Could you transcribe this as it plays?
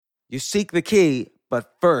You seek the key,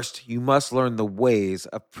 but first you must learn the ways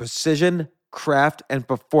of precision, craft, and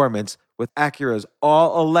performance with Acura's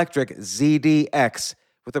all-electric ZDX.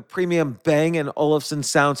 With a premium Bang & Olufsen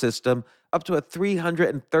sound system, up to a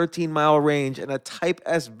 313-mile range, and a Type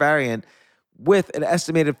S variant with an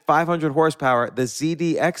estimated 500 horsepower, the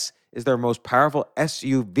ZDX is their most powerful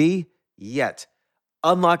SUV yet.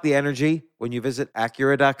 Unlock the energy when you visit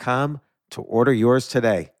Acura.com to order yours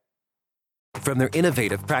today. From their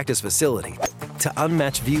innovative practice facility to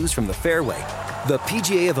unmatched views from the fairway, the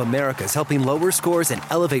PGA of America is helping lower scores and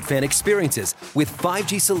elevate fan experiences with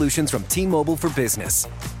 5G solutions from T-Mobile for Business.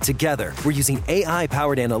 Together, we're using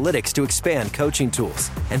AI-powered analytics to expand coaching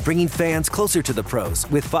tools and bringing fans closer to the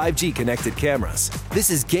pros with 5G connected cameras. This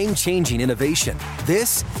is game-changing innovation.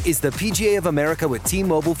 This is the PGA of America with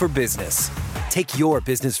T-Mobile for Business. Take your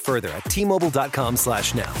business further at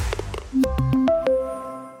T-Mobile.com/now.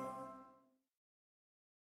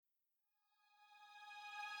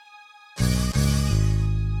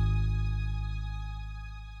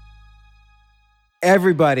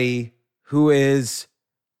 Everybody who is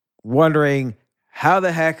wondering, how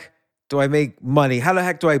the heck do I make money? How the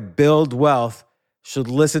heck do I build wealth? Should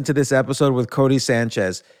listen to this episode with Codie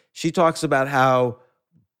Sanchez. She talks about how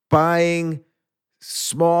buying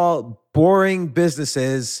small, boring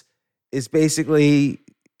businesses is basically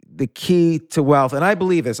the key to wealth. And I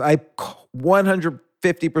believe this. I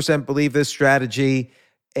 150% believe this strategy.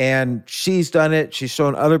 And she's done it. She's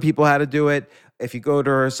shown other people how to do it. If you go to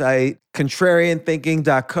her site,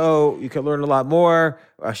 contrarianthinking.co, you can learn a lot more.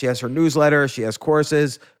 She has her newsletter. She has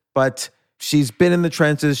courses. But she's been in the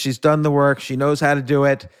trenches. She's done the work. She knows how to do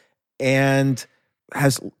it and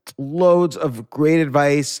has loads of great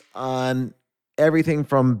advice on everything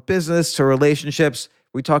from business to relationships.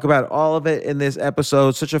 We talk about all of it in this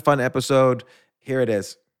episode. Such a fun episode. Here it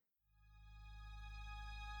is.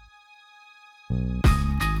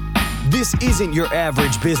 This isn't your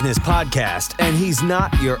average business podcast, and he's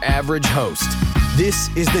not your average host.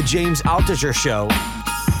 This is the James Altucher Show.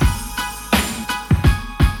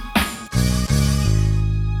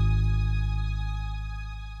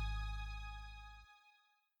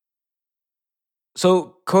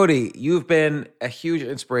 So, Codie, you've been a huge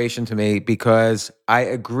inspiration to me because I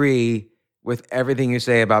agree with everything you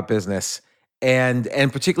say about business and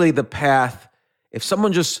particularly the path. If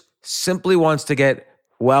someone just simply wants to get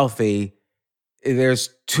wealthy,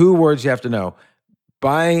 there's two words you have to know: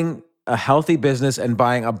 buying a healthy business and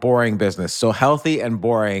buying a boring business. So healthy and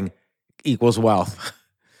boring equals wealth.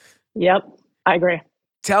 Yep, I agree.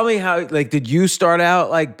 Tell me how, did you start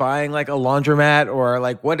out buying a laundromat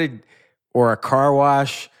or a car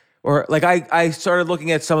wash? Or I started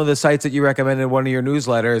looking at some of the sites that you recommended in one of your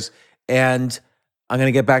newsletters, and I'm going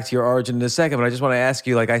to get back to your origin in a second, but I just want to ask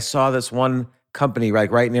you, I saw this one company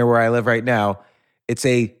right near where I live right now. It's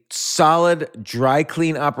a solid dry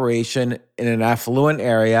clean operation in an affluent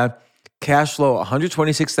area. Cash flow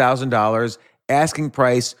 $126,000. Asking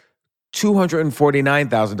price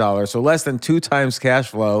 $249,000. So less than 2 times cash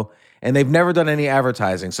flow. And they've never done any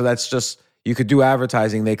advertising. So that's just, you could do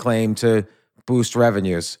advertising, they claim, to boost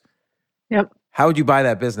revenues. Yep. How would you buy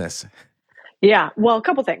that business? Yeah. Well, a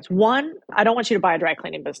couple things. One, I don't want you to buy a dry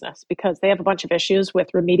cleaning business because they have a bunch of issues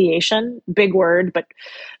with remediation. Big word,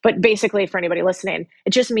 but basically for anybody listening,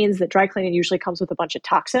 it just means that dry cleaning usually comes with a bunch of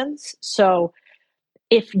toxins. So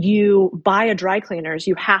if you buy a dry cleaners,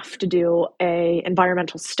 you have to do a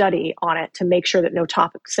environmental study on it to make sure that no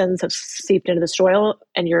toxins have seeped into the soil,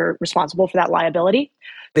 and you're responsible for that liability.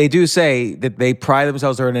 They do say that they pride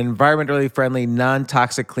themselves on an environmentally friendly,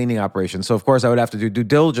 non-toxic cleaning operation. So, of course, I would have to do due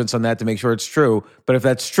diligence on that to make sure it's true. But if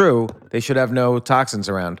that's true, they should have no toxins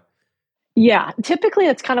around. Yeah. Typically,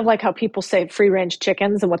 it's kind of like how people say free-range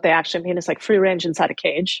chickens, and what they actually mean is free range inside a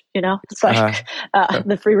cage. It's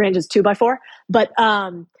the free range is 2x4. But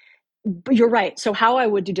you're right. So how I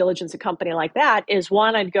would due diligence a company like that is,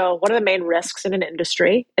 one, I'd go, what are the main risks in an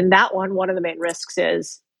industry? And that one of the main risks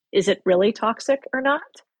is it really toxic or not?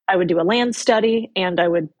 I would do a land study, and I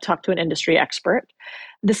would talk to an industry expert.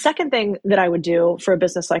 The second thing that I would do for a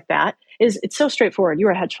business like that is, it's so straightforward.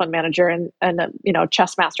 You're a hedge fund manager and a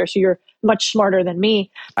chess master, so you're much smarter than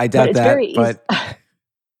me. I doubt that, but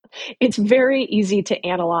it's very easy to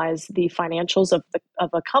analyze the financials of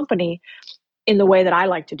a company in the way that I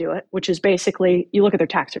like to do it, which is basically you look at their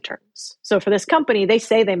tax returns. So for this company, they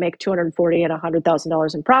say they make $240,000 and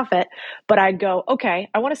 $100,000 in profit, but I'd go, okay,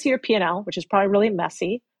 I want to see your P&L, which is probably really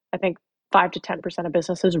messy. I think 5 to 10% of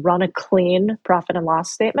businesses run a clean profit and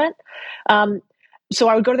loss statement. So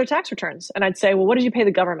I would go to their tax returns and I'd say, well, what did you pay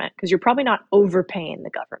the government? Because you're probably not overpaying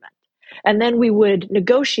the government. And then we would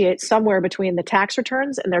negotiate somewhere between the tax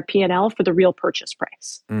returns and their P&L for the real purchase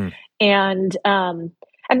price. And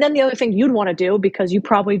then the other thing you'd want to do, because you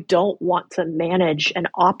probably don't want to manage and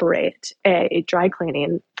operate a dry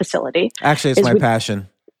cleaning facility. Actually, it's my passion.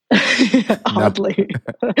 Oddly.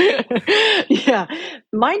 Yeah,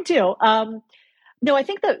 mine too. No, I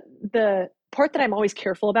think that the part that I'm always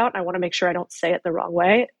careful about, and I want to make sure I don't say it the wrong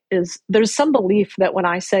way, is there's some belief that when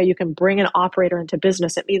I say you can bring an operator into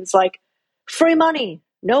business, it means like free money,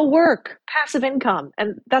 no work, passive income.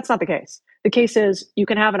 And that's not the case. The case is you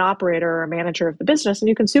can have an operator or a manager of the business and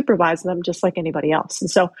you can supervise them just like anybody else.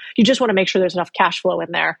 And so you just want to make sure there's enough cash flow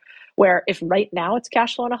in there where if right now it's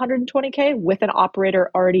cash flow on 120K with an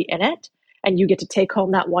operator already in it, and you get to take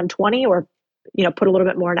home that 120 or put a little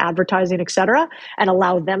bit more in advertising, et cetera, and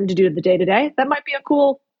allow them to do the day-to-day, that might be a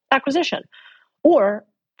cool acquisition. Or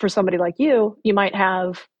for somebody like you might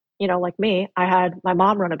have, like me, I had my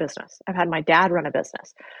mom run a business. I've had my dad run a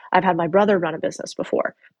business. I've had my brother run a business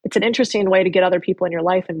before. It's an interesting way to get other people in your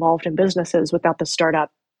life involved in businesses without the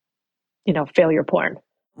startup, failure porn.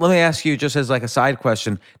 Let me ask you, just as like a side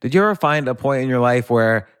question, did you ever find a point in your life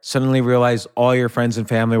where suddenly realize all your friends and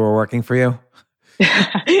family were working for you?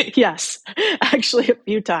 Yes, actually a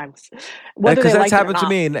few times. Because that's happened to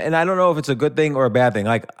me, and I don't know if it's a good thing or a bad thing.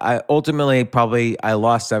 Like I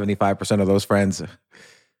lost 75% of those friends.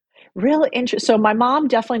 Really interesting. So my mom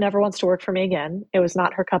definitely never wants to work for me again. It was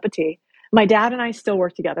not her cup of tea. My dad and I still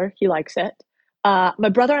work together. He likes it. My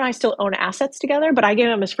brother and I still own assets together, but I gave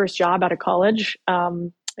him his first job out of college,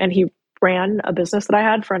 and he ran a business that I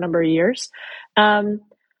had for a number of years.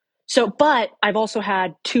 But I've also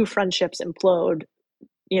had 2 friendships implode,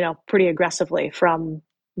 pretty aggressively from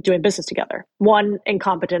doing business together. One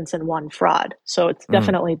incompetence and one fraud. So it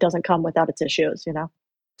definitely doesn't come without its issues,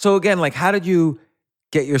 So again, like how did you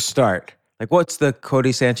get your start? Like what's the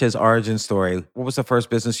Codie Sanchez origin story? What was the first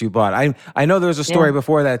business you bought? I know there was a story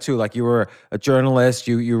before that too. Like you were a journalist,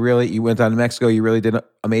 you went down to Mexico, you really did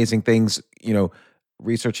amazing things,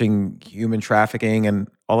 researching human trafficking and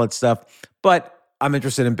all that stuff. But I'm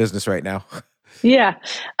interested in business right now. Yeah.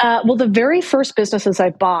 Well, the very first businesses I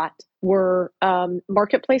bought were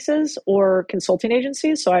marketplaces or consulting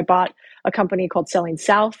agencies. So I bought a company called Selling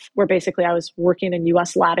South, where basically I was working in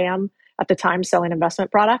US LATAM at the time selling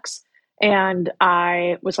investment products. And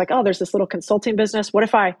I was like, oh, there's this little consulting business. What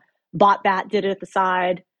if I bought that, did it at the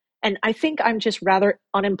side? And I think I'm just rather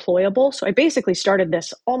unemployable. So I basically started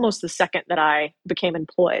this almost the second that I became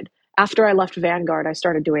employed. After I left Vanguard, I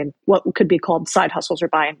started doing what could be called side hustles or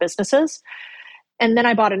buying businesses. And then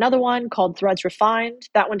I bought another one called Threads Refined.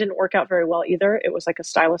 That one didn't work out very well either. It was like a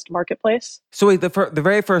stylist marketplace. So wait, the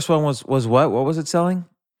very first one was what? What was it selling?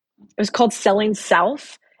 It was called Selling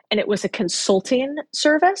South. And it was a consulting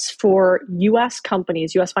service for US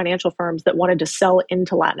companies, US financial firms that wanted to sell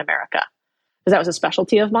into Latin America. Because that was a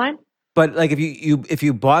specialty of mine. But like if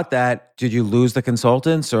you bought that, did you lose the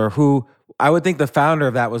consultants or who? I would think the founder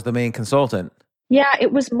of that was the main consultant. Yeah,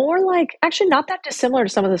 it was more like actually not that dissimilar to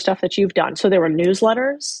some of the stuff that you've done. So there were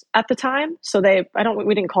newsletters at the time. So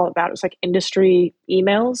we didn't call it that. It was like industry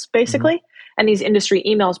emails basically. Mm-hmm. And these industry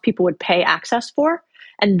emails people would pay access for.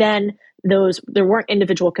 And then there weren't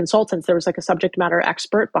individual consultants. There was like a subject matter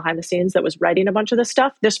expert behind the scenes that was writing a bunch of this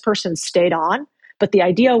stuff. This person stayed on, but the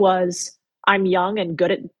idea was I'm young and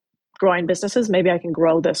good at growing businesses. Maybe I can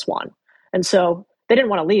grow this one. And so they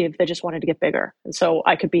didn't want to leave. They just wanted to get bigger. And so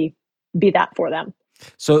I could be that for them.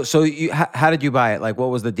 So how did you buy it? Like, what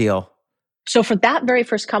was the deal? So for that very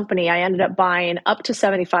first company, I ended up buying up to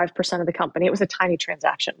 75% of the company. It was a tiny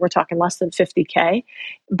transaction. We're talking less than 50K.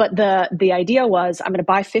 But the idea was I'm going to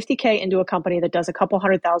buy 50K into a company that does a couple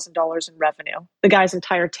 $100,000 in revenue. The guy's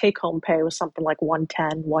entire take-home pay was something like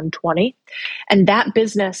 110, 120. And that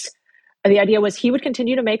business, the idea was he would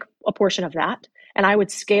continue to make a portion of that. And I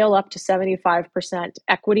would scale up to 75%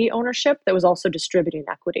 equity ownership that was also distributing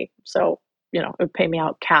equity. So, it would pay me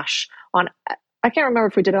out cash on, I can't remember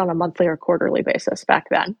if we did it on a monthly or quarterly basis back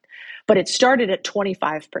then, but it started at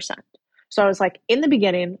 25%. So I was like, in the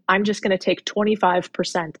beginning, I'm just going to take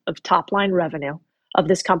 25% of top line revenue of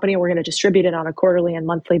this company. We're going to distribute it on a quarterly and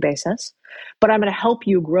monthly basis, but I'm going to help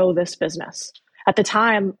you grow this business. At the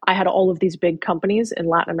time, I had all of these big companies in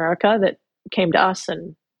Latin America that came to us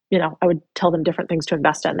and I would tell them different things to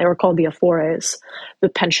invest in. They were called the Afores, the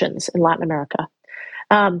pensions in Latin America.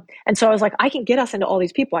 And so I was like, I can get us into all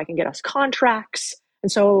these people. I can get us contracts.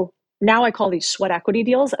 And so now I call these sweat equity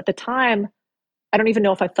deals. At the time, I don't even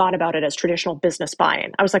know if I thought about it as traditional business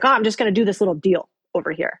buying. I was like, I'm just going to do this little deal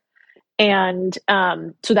over here. And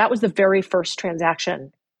so that was the very first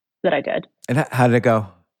transaction that I did. And how did it go?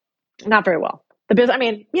 Not very well. the business, I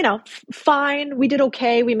mean, fine. We did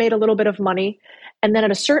okay. We made a little bit of money. And then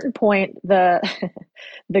at a certain point, the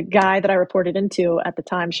the guy that I reported into at the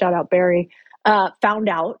time, shout out Barry, found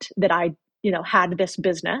out that I, had this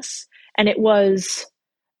business, and it was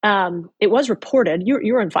reported.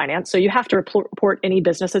 You're in finance, so you have to report any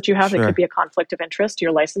business that you have that could be a conflict of interest to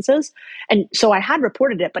your licenses. And so I had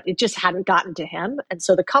reported it, but it just hadn't gotten to him. And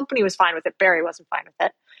so the company was fine with it. Barry wasn't fine with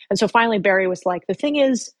it. And so finally Barry was like, the thing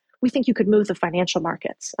is, we think you could move the financial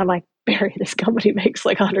markets. I'm like, Barry, this company makes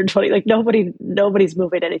like 120, like nobody's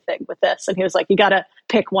moving anything with this. And he was like, you got to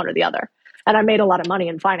pick one or the other. And I made a lot of money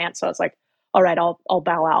in finance. So I was like, all right, I'll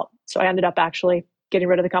bow out. So I ended up actually getting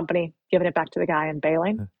rid of the company, giving it back to the guy, and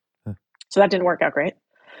bailing. So that didn't work out great.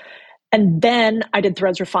 And then I did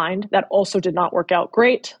Threads Refined. That also did not work out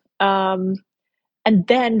great. And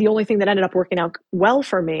then the only thing that ended up working out well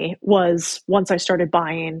for me was once I started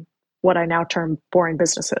buying what I now term boring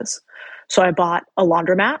businesses. So I bought a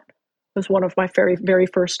laundromat. It was one of my very, very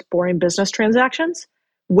first boring business transactions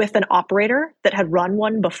with an operator that had run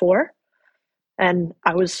one before. And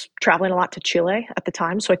I was traveling a lot to Chile at the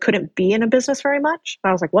time, so I couldn't be in a business very much.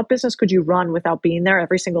 I was like, what business could you run without being there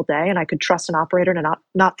every single day? And I could trust an operator to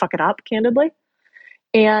not fuck it up, candidly.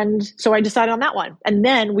 And so I decided on that one. And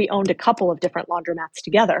then we owned a couple of different laundromats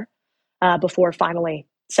together before finally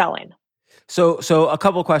selling. So a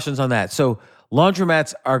couple of questions on that. So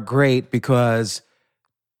laundromats are great because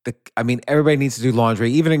everybody needs to do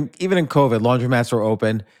laundry. Even in COVID, laundromats are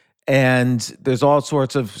open. And there's all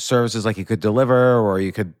sorts of services, like you could deliver, or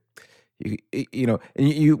you could,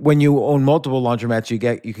 when you own multiple laundromats,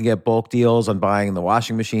 you can get bulk deals on buying the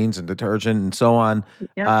washing machines and detergent and so on.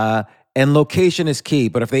 Yeah. And location is key.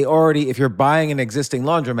 But if you're buying an existing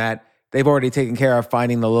laundromat, they've already taken care of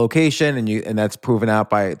finding the location, and that's proven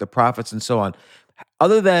out by the profits and so on.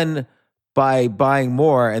 Other than by buying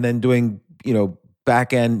more and then doing,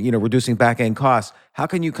 back end, reducing back end costs, how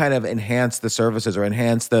can you kind of enhance the services or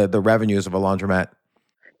enhance the revenues of a laundromat?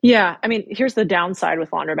 Yeah. I mean, here's the downside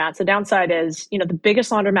with laundromats. The downside is, the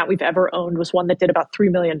biggest laundromat we've ever owned was one that did about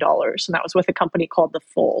 $3 million. And that was with a company called The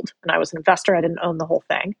Fold. And I was an investor. I didn't own the whole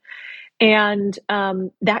thing. And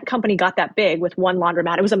that company got that big with one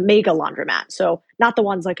laundromat. It was a mega laundromat. So not the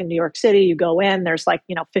ones like in New York City, you go in, there's like,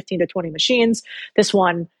 15 to 20 machines. This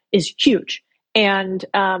one is huge. And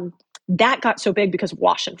that got so big because of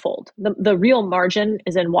wash and fold. The real margin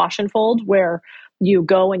is in wash and fold, where you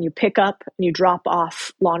go and you pick up and you drop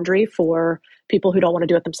off laundry for people who don't want to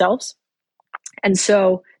do it themselves. And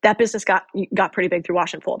so that business got pretty big through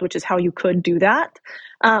wash and fold, which is how you could do that.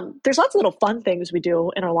 There's lots of little fun things we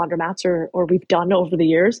do in our laundromats or we've done over the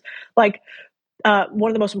years. Like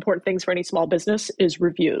one of the most important things for any small business is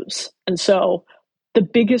reviews. And so the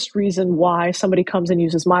biggest reason why somebody comes and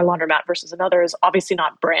uses my laundromat versus another is obviously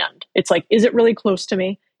not brand. It's like, is it really close to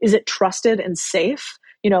me? Is it trusted and safe?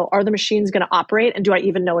 Are the machines going to operate? And do I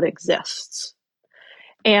even know it exists?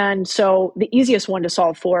 And so the easiest one to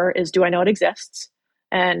solve for is, do I know it exists?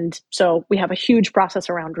 And so we have a huge process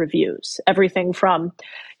around reviews, everything from,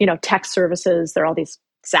 tech services. There are all these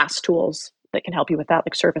SaaS tools that can help you with that,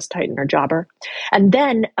 like Service Titan or Jobber. And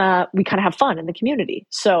then we kind of have fun in the community.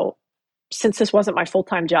 So since this wasn't my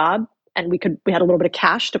full-time job and we had a little bit of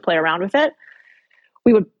cash to play around with it,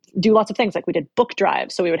 we would do lots of things. Like we did book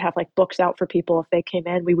drives. So we would have like books out for people if they came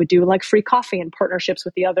in. We would do like free coffee and partnerships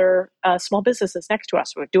with the other small businesses next to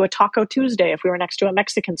us. We would do a Taco Tuesday if we were next to a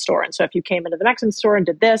Mexican store. And so if you came into the Mexican store and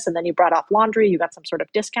did this, and then you brought off laundry, you got some sort of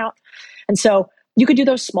discount. And so you could do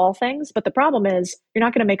those small things. But the problem is you're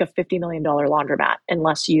not going to make a $50 million laundromat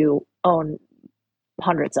unless you own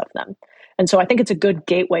hundreds of them. And so I think it's a good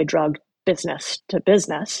gateway drug business to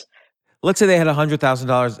business. Let's say they had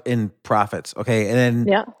 $100,000 in profits. Okay. And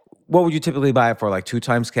then what would you typically buy it for? Like 2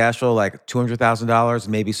 times cash flow, like $200,000,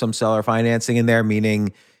 maybe some seller financing in there,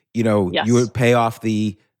 meaning, you would pay off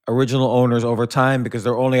the original owners over time because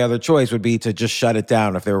their only other choice would be to just shut it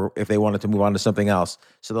down if they wanted to move on to something else.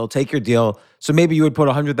 So they'll take your deal. So maybe you would put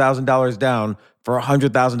 $100,000 down for a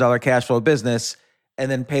 $100,000 cash flow business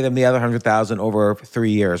and then pay them the other $100,000 over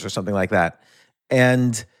 3 years or something like that.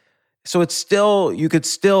 And so you could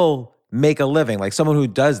still make a living. Like someone who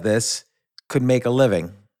does this could make a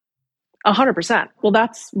living. 100%. Well,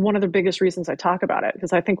 that's one of the biggest reasons I talk about it,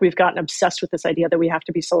 because I think we've gotten obsessed with this idea that we have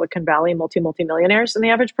to be Silicon Valley multi-millionaires, and the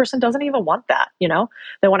average person doesn't even want that.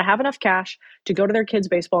 They want to have enough cash to go to their kid's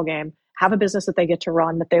baseball game, have a business that they get to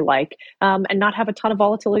run that they like, and not have a ton of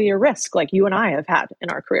volatility or risk like you and I have had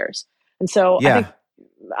in our careers. And so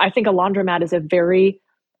I think a laundromat is a very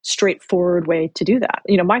straightforward way to do that.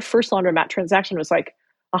 My first laundromat transaction was like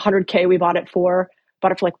 $100K. We bought it for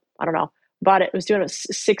like, I don't know, bought it. It was doing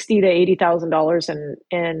 $60,000 to $80,000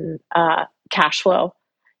 in cash flow.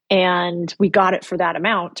 And we got it for that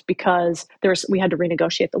amount because we had to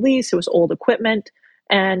renegotiate the lease. It was old equipment.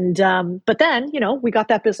 And, but then, we got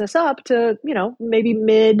that business up to, maybe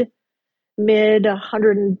mid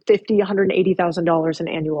 $150,000, $180,000 in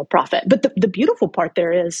annual profit. But the beautiful part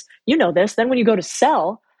there is, this, then when you go to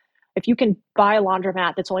sell, if you can buy a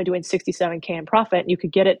laundromat that's only doing $67K in profit, and you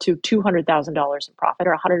could get it to $200,000 in profit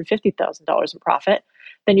or $150,000 in profit,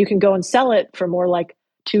 then you can go and sell it for more like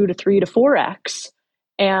 2 to 3 to 4x.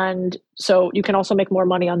 And so you can also make more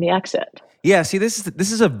money on the exit. Yeah, see, this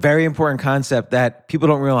is a very important concept that people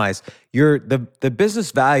don't realize. The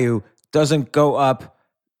business value doesn't go up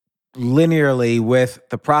linearly with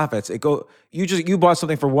the profits. You bought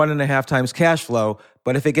something for 1.5 times cash flow,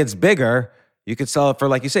 but if it gets bigger, you could sell it for,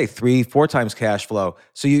 like you say, 3-4 times cash flow.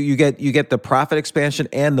 So you get the profit expansion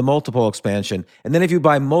and the multiple expansion. And then if you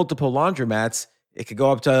buy multiple laundromats, it could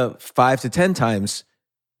go up to 5 to 10 times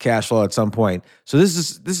cash flow at some point. So this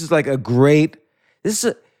is like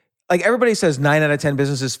like everybody says 9 out of 10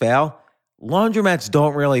 businesses fail. Laundromats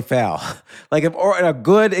don't really fail. Like or a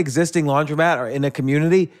good existing laundromat or in a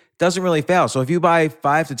community doesn't really fail. So if you buy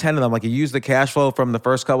 5 to 10 of them, like you use the cash flow from the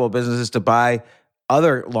first couple of businesses to buy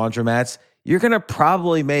other laundromats, you're going to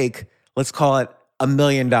probably make, let's call it $1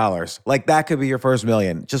 million. Like that could be your first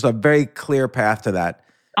million. Just a very clear path to that.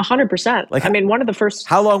 100%. Like, one of the first.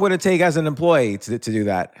 How long would it take as an employee to do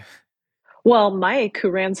that? Well, Mike, who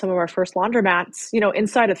ran some of our first laundromats,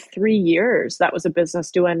 inside of 3 years, that was a business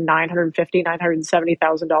doing $950,000,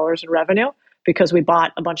 $970,000 in revenue because we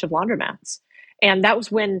bought a bunch of laundromats. And that was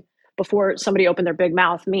before somebody opened their big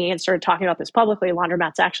mouth, me, and started talking about this publicly,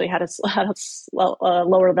 laundromats actually had a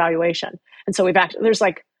lower valuation. And so there's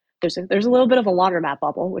a little bit of a laundromat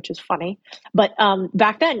bubble, which is funny. But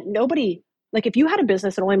back then, nobody, like if you had a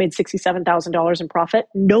business that only made $67,000 in profit,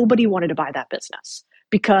 nobody wanted to buy that business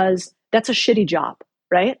because that's a shitty job,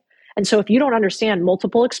 right? And so if you don't understand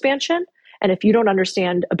multiple expansion, and if you don't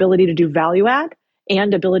understand ability to do value add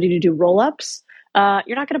and ability to do roll-ups,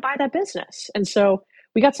 you're not going to buy that business. And so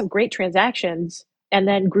we got some great transactions and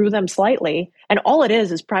then grew them slightly. And all it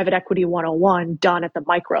is private equity 101 done at the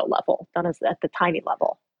micro level, done at the tiny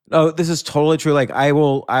level. Oh, this is totally true. Like I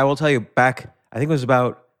will tell you, back, I think it was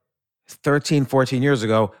about 13, 14 years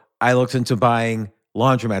ago, I looked into buying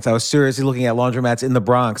laundromats. I was seriously looking at laundromats in the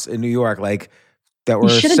Bronx in New York, like that were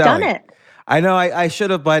selling. You should have done it. I know I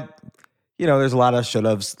should have, but there's a lot of should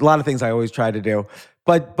haves, a lot of things I always try to do.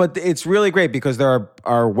 But it's really great because there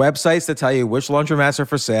are websites that tell you which laundromats are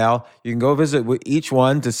for sale. You can go visit each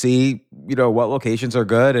one to see, what locations are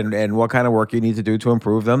good and what kind of work you need to do to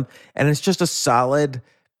improve them. And it's just a solid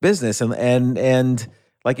business. And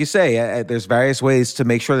like you say, there's various ways to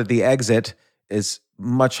make sure that the exit is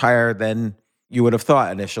much higher than you would have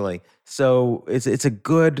thought initially. So it's a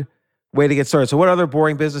good way to get started. So what other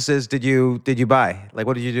boring businesses did you buy? Like,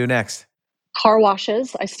 what did you do next? Car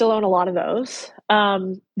washes. I still own a lot of those.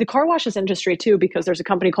 The car washes industry too, because there's a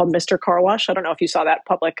company called Mr. Car Wash. I don't know if you saw that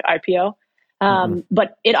public IPO,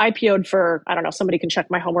 but it IPO'd for, I don't know, somebody can check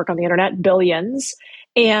my homework on the internet, billions.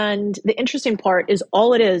 And the interesting part is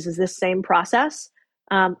all it is this same process,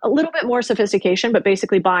 a little bit more sophistication, but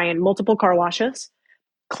basically buying multiple car washes,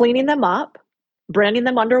 cleaning them up, branding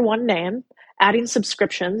them under one name, adding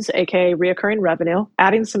subscriptions, aka reoccurring revenue,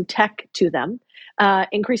 adding some tech to them,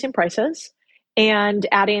 increasing prices, and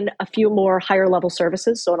adding a few more higher level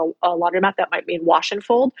services. So in a laundromat, that might mean wash and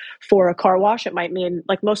fold. For a car wash, it might mean,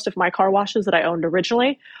 like most of my car washes that I owned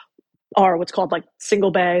originally are what's called like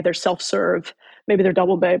single bay. They're self-serve. Maybe they're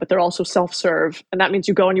double bay, but they're also self-serve. And that means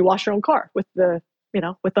you go and you wash your own car with the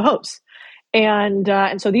hose.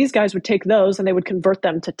 And so these guys would take those and they would convert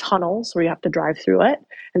them to tunnels where you have to drive through it.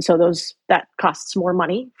 And so that costs more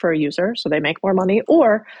money for a user, so they make more money.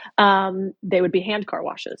 Or they would be hand car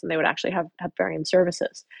washes and they would actually have varying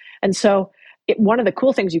services. And so one of the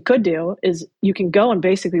cool things you could do is you can go and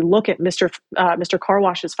basically look at Mr. Car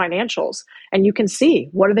Wash's financials, and you can see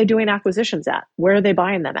what are they doing acquisitions at, where are they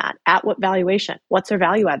buying them at what valuation, what's their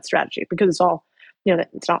value add strategy, because it's all,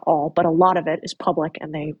 it's not all, but a lot of it is public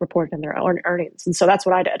and they report in their own earnings. And so that's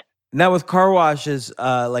what I did. Now with car washes,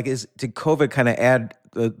 did COVID kind of add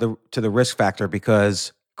to the risk factor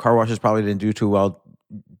because car washes probably didn't do too well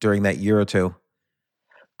during that year or two?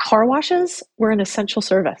 Car washes were an essential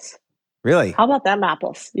service. Really? How about them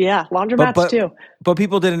apples? Yeah, laundromats too. But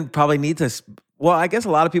people didn't probably need to. Well, I guess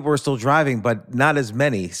a lot of people were still driving, but not as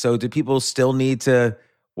many. So did people still need to?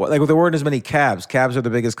 Like there weren't as many cabs. Cabs are the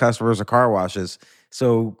biggest customers of car washes.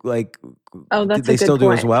 So did they still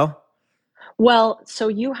do as well? Well, so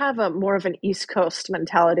you have a more of an East Coast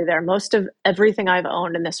mentality there. Most of everything I've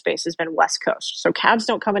owned in this space has been West Coast. So cabs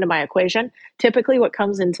don't come into my equation. Typically, what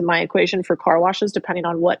comes into my equation for car washes, depending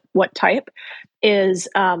on what type, is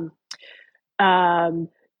um,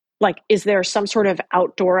 like, is there some sort of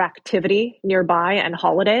outdoor activity nearby and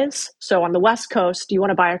holidays? So on the West Coast, you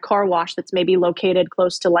want to buy a car wash that's maybe located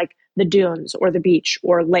close to like the dunes or the beach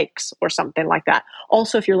or lakes or something like that.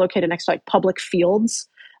 Also, if you're located next to like public fields,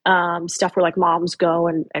 stuff where like moms go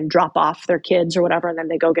and drop off their kids or whatever, and then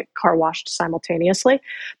they go get car washed simultaneously.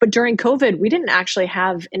 But during COVID, we didn't actually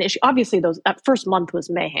have an issue. Obviously, that first month was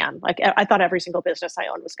mayhem. Like I thought every single business I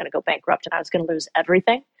owned was going to go bankrupt and I was going to lose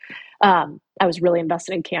everything. I was really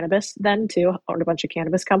invested in cannabis then too. Owned a bunch of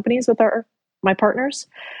cannabis companies with my partners,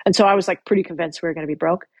 and so I was like pretty convinced we were going to be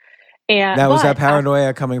broke. And Now, was that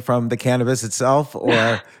paranoia coming from the cannabis itself,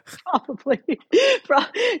 or probably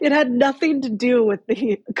it had nothing to do with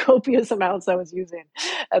the copious amounts I was using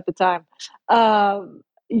at the time?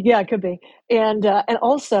 Yeah, it could be. And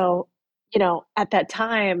also, at that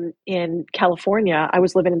time in California, I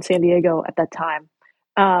was living in San Diego at that time.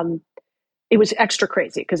 It was extra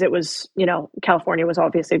crazy because it was, California was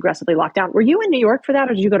obviously aggressively locked down. Were you in New York for that,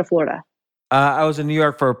 or did you go to Florida? I was in New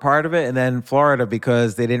York for a part of it, and then Florida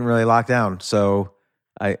because they didn't really lock down. So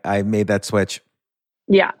I made that switch.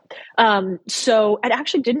 Yeah. So it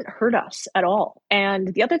actually didn't hurt us at all.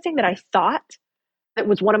 And the other thing that I thought that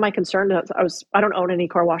was one of my concerns, I don't own any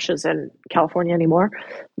car washes in California anymore,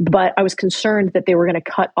 but I was concerned that they were going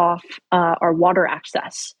to cut off our water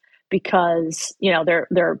access because,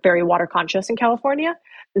 they're very water conscious in California.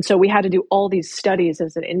 And so we had to do all these studies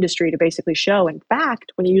as an industry to basically show, in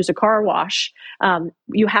fact, when you use a car wash,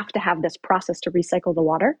 you have to have this process to recycle the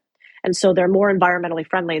water. And so they're more environmentally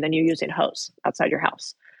friendly than you using hose outside your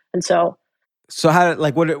house. And so how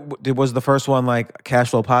was the first one like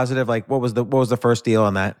cash flow positive? Like what was the first deal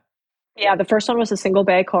on that? Yeah, the first one was a single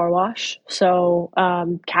bay car wash. So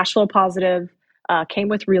cash flow positive, came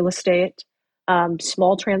with real estate,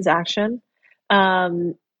 small transaction.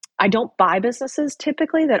 I don't buy businesses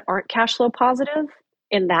typically that aren't cash flow positive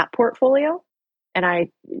in that portfolio. And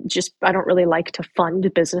I don't really like to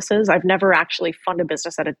fund businesses. I've never actually funded a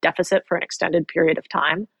business at a deficit for an extended period of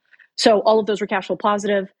time. So all of those were cash flow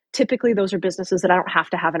positive. Typically, those are businesses that I don't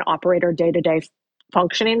have to have an operator day-to-day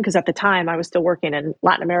functioning, because at the time I was still working in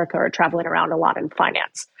Latin America or traveling around a lot in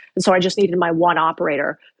finance. And so I just needed my one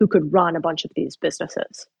operator who could run a bunch of these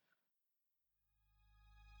businesses.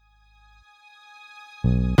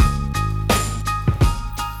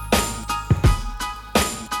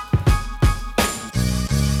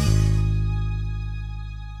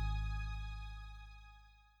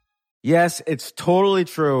 Yes, it's totally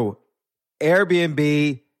true.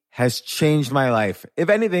 Airbnb has changed my life. If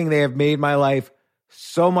anything, they have made my life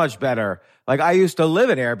so much better. Like I used to live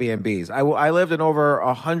in Airbnbs. I lived in over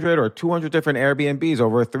 100 or 200 different Airbnbs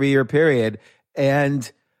over a 3-year period,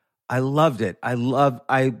 and I loved it.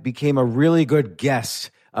 I became a really good guest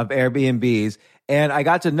of Airbnbs, and I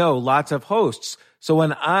got to know lots of hosts. So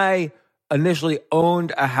when I initially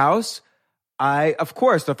owned a house, of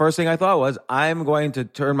course, the first thing I thought was, I'm going to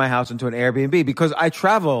turn my house into an Airbnb because I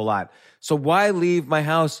travel a lot. So why leave my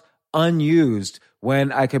house unused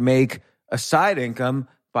when I can make a side income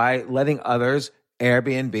by letting others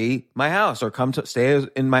Airbnb my house or come to stay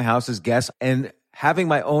in my house as guests? And having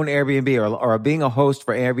my own Airbnb or being a host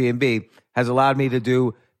for Airbnb has allowed me to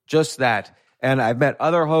do just that. And I've met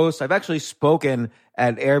other hosts. I've actually spoken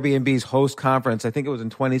at Airbnb's host conference. I think it was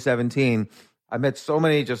in 2017. I met so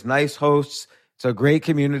many just nice hosts. It's a great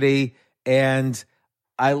community. And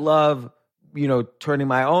I love, turning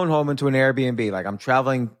my own home into an Airbnb. Like I'm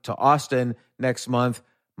traveling to Austin next month.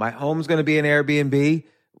 My home's going to be an Airbnb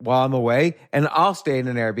while I'm away, and I'll stay in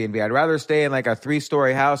an Airbnb. I'd rather stay in like a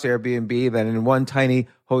 3-story house Airbnb than in one tiny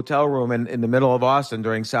hotel room in the middle of Austin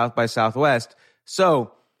during South by Southwest.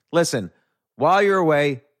 So listen, while you're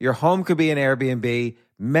away, your home could be an Airbnb.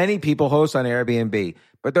 Many people host on Airbnb,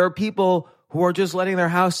 but there are people who are just letting their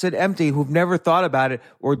house sit empty, who've never thought about it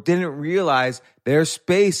or didn't realize their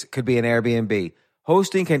space could be an Airbnb.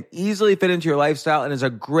 Hosting can easily fit into your lifestyle and is a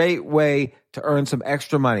great way to earn some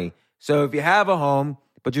extra money. So if you have a home,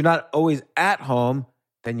 but you're not always at home,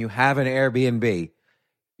 then you have an Airbnb.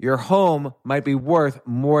 Your home might be worth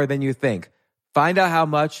more than you think. Find out how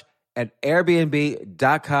much at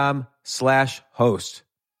airbnb.com/host.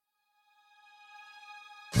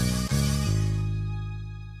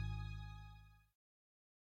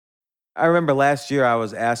 I remember last year I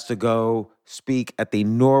was asked to go speak at the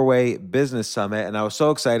Norway Business Summit, and I was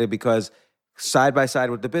so excited because side by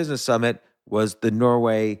side with the Business Summit was the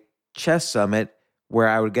Norway Chess Summit, where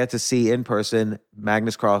I would get to see in person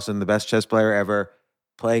Magnus Carlsen, the best chess player ever,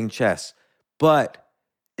 playing chess. But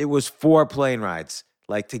it was 4 plane rides,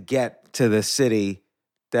 like to get to the city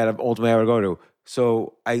that ultimately I would go to.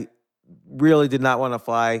 So I really did not want to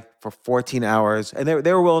fly for 14 hours. And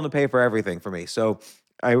they were willing to pay for everything for me. So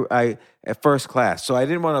I at first class. So I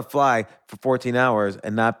didn't want to fly for 14 hours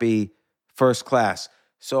and not be first class.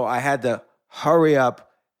 So I had to hurry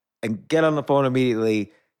up and get on the phone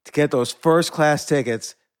immediately to get those first class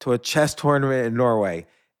tickets to a chess tournament in Norway.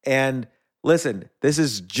 And listen, this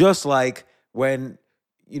is just like when,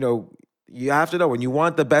 you have to know when you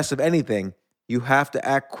want the best of anything, you have to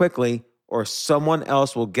act quickly or someone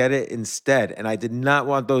else will get it instead. And I did not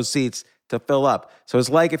want those seats to fill up. So it's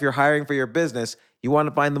like if you're hiring for your business, you want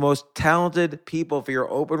to find the most talented people for your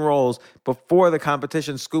open roles before the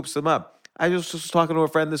competition scoops them up. I just was talking to a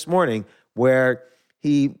friend this morning where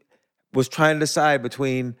he was trying to decide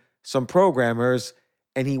between some programmers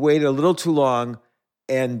and he waited a little too long,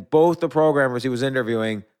 and both the programmers he was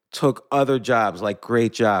interviewing took other jobs, like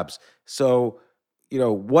great jobs. So,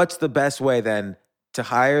 what's the best way then to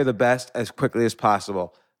hire the best as quickly as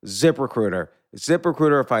possible? ZipRecruiter.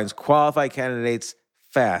 ZipRecruiter finds qualified candidates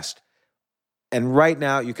fast. And right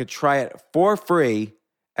now you could try it for free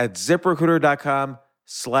at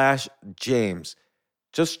ZipRecruiter.com/James.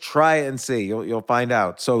 Just try it and see. You'll find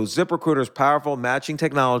out. So ZipRecruiter's powerful matching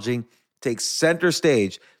technology takes center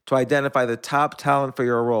stage to identify the top talent for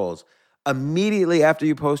your roles. Immediately after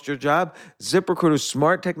you post your job, ZipRecruiter's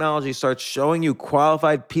smart technology starts showing you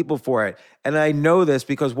qualified people for it. And I know this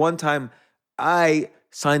because one time I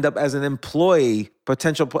signed up as an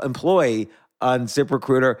potential employee on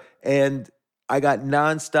ZipRecruiter, and I got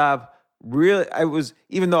nonstop.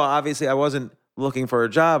 Even though obviously I wasn't looking for a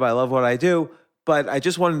job, I love what I do, but I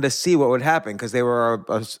just wanted to see what would happen because they were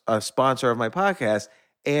a sponsor of my podcast.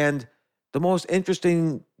 And the most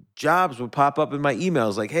interesting jobs would pop up in my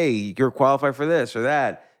emails like, hey, you're qualified for this or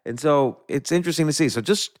that. And so it's interesting to see. So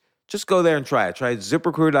just go there and try it. Try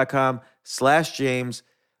ZipRecruiter.com/James.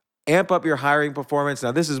 Amp up your hiring performance.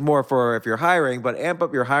 Now, this is more for if you're hiring, but amp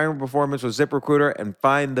up your hiring performance with ZipRecruiter and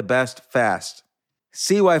find the best fast.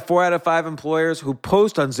 See why 4 out of 5 employers who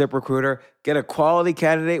post on ZipRecruiter get a quality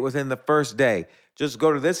candidate within the first day. Just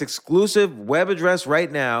go to this exclusive web address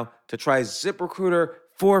right now to try ZipRecruiter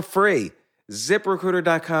for free.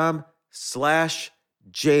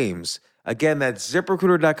 ZipRecruiter.com/James. Again, that's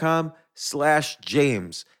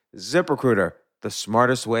ZipRecruiter.com/James. ZipRecruiter, the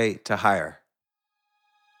smartest way to hire.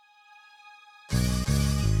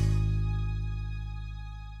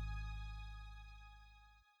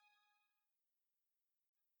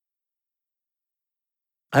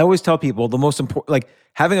 I always tell people the most important, like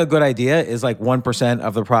having a good idea is like 1%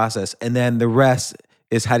 of the process. And then the rest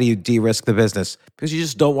is how do you de-risk the business? Because you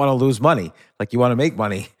just don't want to lose money. Like you want to make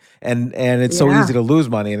money. And it's so easy to lose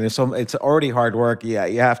money. And it's already hard work. Yeah,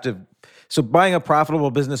 you have to. So buying a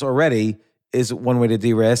profitable business already is one way to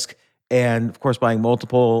de-risk. And of course, buying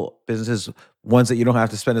multiple businesses, ones that you don't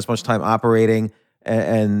have to spend as much time operating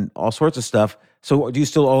and all sorts of stuff. So do you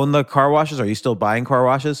still own the car washes? Are you still buying car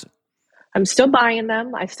washes? I'm still buying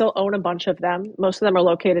them. I still own a bunch of them. Most of them are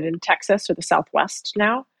located in Texas or the Southwest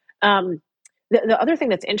now. The other thing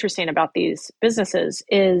that's interesting about these businesses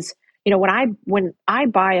is, when I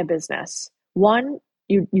buy a business, one,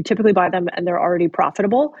 you typically buy them and they're already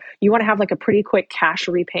profitable. You want to have like a pretty quick cash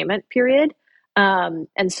repayment period. And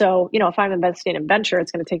so, if I'm investing in venture,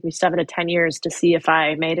 it's going to take me 7 to 10 years to see if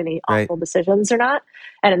I made any awful decisions or not.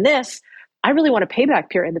 And in this, I really want a payback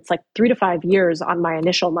period that's like 3 to 5 years on my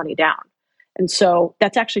initial money down. And so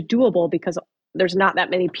that's actually doable because there's not that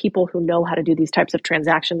many people who know how to do these types of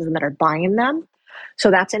transactions and that are buying them.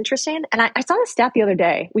 So that's interesting. And I saw the stat the other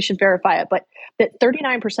day, we should verify it, but that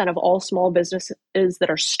 39% of all small businesses that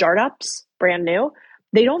are startups, brand new,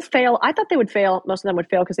 they don't fail. I thought they would fail. Most of them would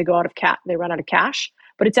fail because they run out of cash,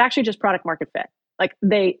 but it's actually just product market fit. Like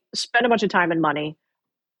they spend a bunch of time and money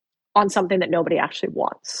on something that nobody actually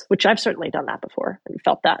wants, which I've certainly done that before and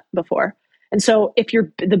felt that before. And so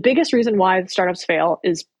the biggest reason why startups fail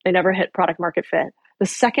is they never hit product market fit. The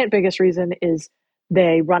second biggest reason is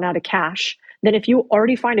they run out of cash. Then if you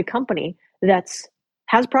already find a company has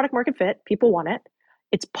product market fit, people want it,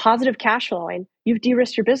 it's positive cash flowing, you've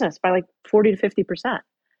de-risked your business by like 40 to 50%.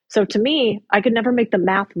 So to me, I could never make the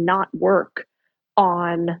math not work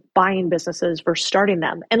on buying businesses versus starting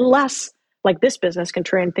them, unless like this business,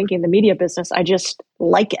 Contrarian Thinking, the media business, I just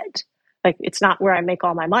like it. Like it's not where I make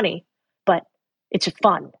all my money, but it's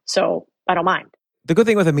fun. So I don't mind. The good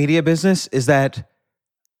thing with a media business is that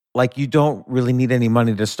like you don't really need any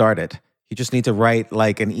money to start it. You just need to write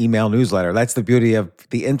like an email newsletter. That's the beauty of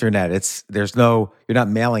the internet. You're not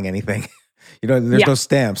mailing anything. There's no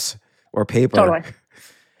stamps or paper. Totally.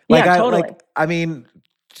 Yeah, totally.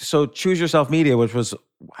 So Choose Yourself Media, which was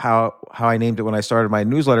how I named it when I started my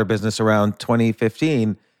newsletter business around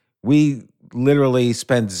 2015, we literally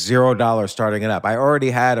spent $0 starting it up. I already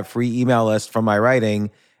had a free email list from my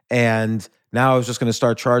writing, and now I was just going to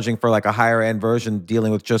start charging for like a higher end version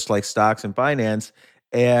dealing with just like stocks and finance.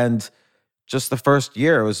 And just the first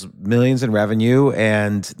year, it was millions in revenue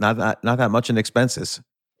and not that much in expenses.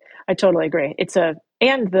 I totally agree.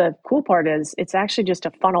 And the cool part is it's actually just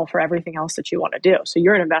a funnel for everything else that you want to do. So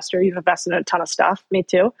you're an investor, you've invested in a ton of stuff, me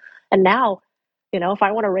too. And now, if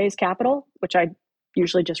I want to raise capital, which I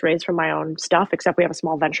usually just raise from my own stuff, except we have a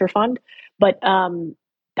small venture fund, but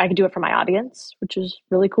I can do it for my audience, which is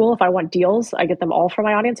really cool. If I want deals, I get them all from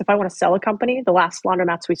my audience. If I want to sell a company, the last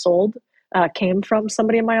laundromats we sold came from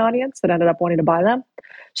somebody in my audience that ended up wanting to buy them.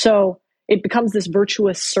 So it becomes this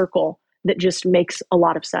virtuous circle that just makes a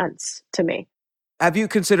lot of sense to me. Have you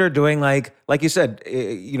considered doing like you said,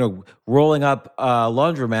 rolling up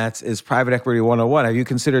laundromats is private equity 101. Have you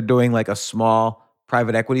considered doing like a small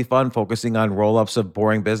private equity fund focusing on roll-ups of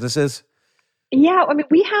boring businesses? Yeah,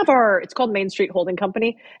 we have it's called Main Street Holding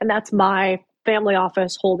Company, and that's my family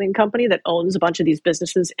office holding company that owns a bunch of these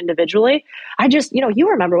businesses individually. I just, you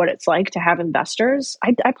remember what it's like to have investors.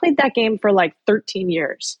 I played that game for like 13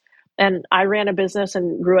 years, and I ran a business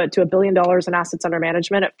and grew it to $1 billion in assets under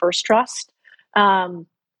management at First Trust.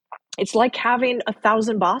 It's like having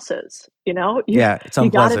 1,000 bosses, it's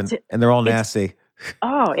unpleasant, and they're all nasty.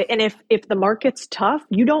 And if the market's tough,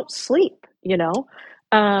 you don't sleep,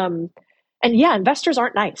 and yeah, investors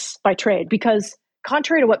aren't nice by trade because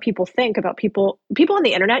contrary to what people think about people on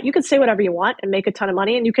the internet, you can say whatever you want and make a ton of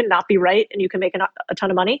money, and you can not be right and you can make a ton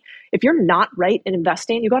of money. If you're not right in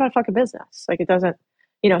investing, you go out of fucking business. Like it doesn't,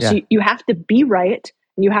 so you have to be right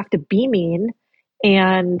and you have to be mean.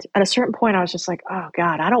 And at a certain point I was just like, oh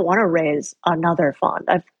God, I don't want to raise another fund.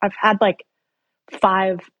 I've had like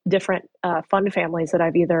 5 different fund families that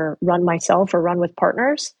I've either run myself or run with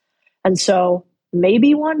partners. And so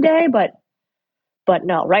maybe one day, but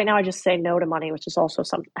no, right now I just say no to money, which is also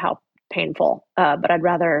somehow painful. But I'd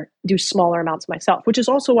rather do smaller amounts myself, which is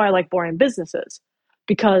also why I like boring businesses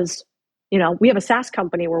because, we have a SaaS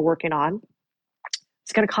company we're working on.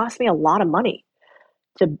 It's going to cost me a lot of money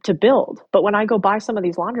to build. But when I go buy some of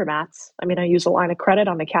these laundromats, I use a line of credit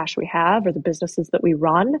on the cash we have or the businesses that we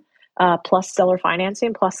run, plus seller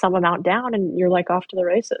financing, plus some amount down, and you're like off to the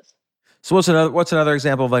races. So what's another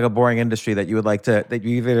example of like a boring industry that you would like that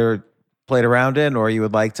you either played around in or you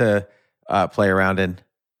would like to play around in?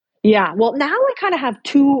 Yeah, well, now I kind of have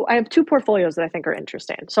I have two portfolios that I think are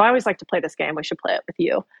interesting. So I always like to play this game. We should play it with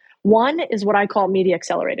you. One is what I call media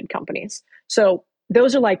accelerated companies. So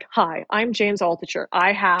those are like, hi, I'm James Altucher.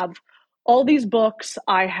 I have all these books.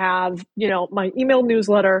 I have, my email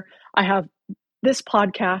newsletter. I have this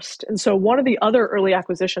podcast. And so one of the other early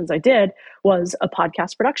acquisitions I did was a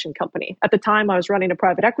podcast production company. At the time, I was running a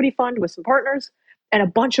private equity fund with some partners, and a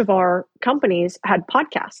bunch of our companies had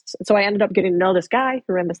podcasts. And so I ended up getting to know this guy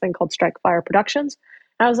who ran this thing called Strike Fire Productions.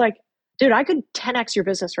 And I was like, dude, I could 10x your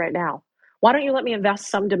business right now. Why don't you let me invest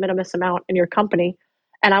some de minimis amount in your company?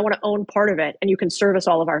 And I want to own part of it, and you can service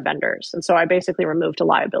all of our vendors. And so I basically removed a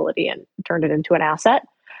liability and turned it into an asset.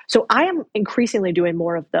 So I am increasingly doing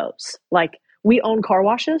more of those. Like we own car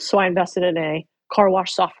washes, so I invested in a car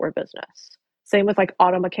wash software business. Same with like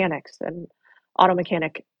auto mechanics and auto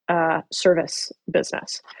mechanic service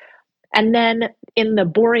business. And then in the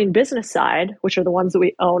boring business side, which are the ones that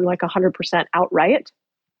we own like 100% outright,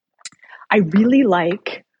 I really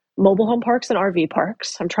like mobile home parks and RV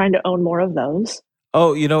parks. I'm trying to own more of those.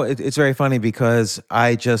 Oh, it's very funny because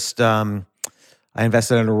I just I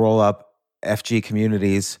invested in a roll-up FG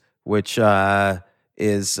Communities, which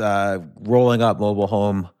is rolling up mobile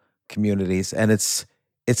home communities, and it's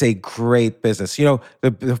a great business.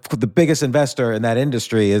 The biggest investor in that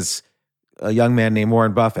industry is a young man named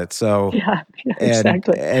Warren Buffett. So yeah,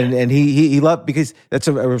 exactly. And he loved because it's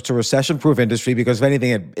a recession-proof industry because if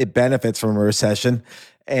anything, it benefits from a recession.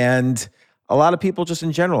 And a lot of people just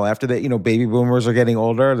in general, after that, baby boomers are getting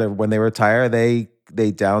older. When they retire, they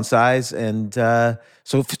downsize, and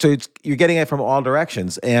so you're getting it from all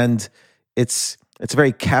directions, and it's a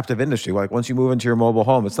very captive industry. Like once you move into your mobile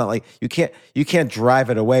home, it's not like you can't drive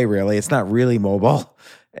it away. Really, it's not really mobile,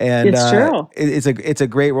 and it's true. It's a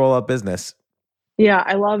great roll up business. Yeah,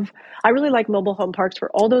 I really like mobile home parks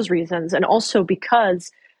for all those reasons, and also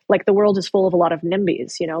because like the world is full of a lot of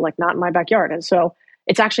NIMBYs, like not in my backyard, and so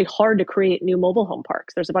it's actually hard to create new mobile home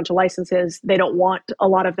parks. There's a bunch of licenses. They don't want a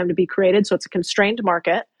lot of them to be created, so it's a constrained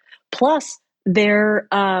market. Plus, they're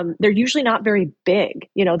usually not very big.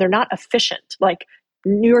 They're not efficient. Like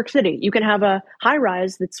New York City, you can have a high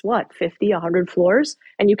rise that's 50, 100 floors,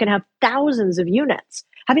 and you can have thousands of units.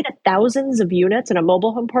 Having thousands of units in a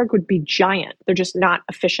mobile home park would be giant. They're just not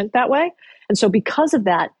efficient that way. And so because of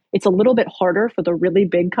that, it's a little bit harder for the really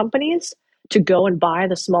big companies to go and buy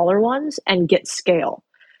the smaller ones and get scale.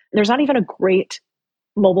 There's not even a great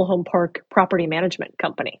mobile home park property management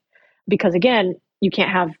company because, again, you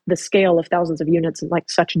can't have the scale of thousands of units and like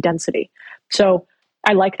such density. So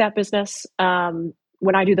I like that business.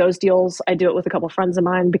 When I do those deals, I do it with a couple of friends of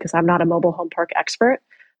mine because I'm not a mobile home park expert,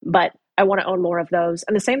 but I want to own more of those.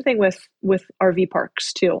 And the same thing with RV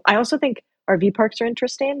parks too. I also think RV parks are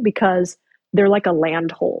interesting because they're like a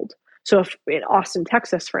land hold. So if in Austin,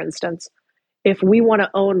 Texas, for instance, if we want to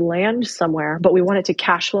own land somewhere, but we want it to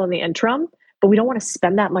cash flow in the interim, but we don't want to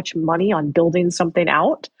spend that much money on building something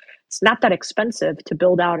out, it's not that expensive to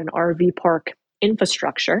build out an RV park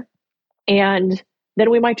infrastructure. And then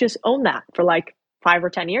we might just own that for like 5 or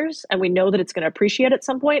 10 years. And we know that it's going to appreciate at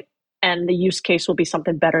some point, and the use case will be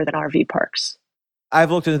something better than RV parks.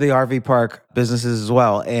 I've looked into the RV park businesses as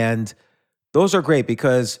well, and those are great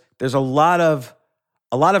because there's a lot of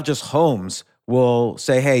just homes will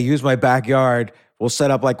say, hey, use my backyard. We'll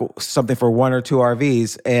set up like something for 1 or 2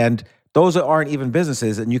 RVs. And those aren't even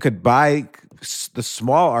businesses. And you could buy the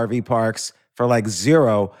small RV parks for like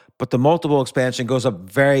 $0, but the multiple expansion goes up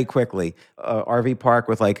very quickly. RV park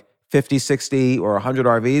with like 50, 60, or 100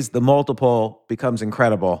 RVs, the multiple becomes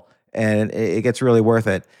incredible and it gets really worth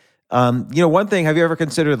it. One thing, have you ever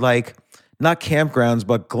considered like not campgrounds,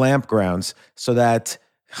 but glamp grounds, so that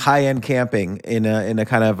high-end camping in a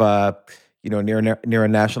kind of near a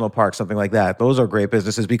national park, something like that? Those are great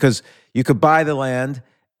businesses because you could buy the land,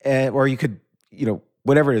 or you could,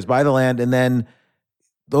 whatever it is, buy the land, and then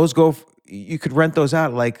you could rent those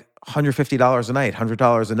out like $150 a night,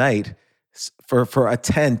 $100 a night for a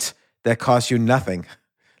tent that costs you nothing.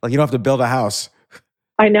 Like you don't have to build a house.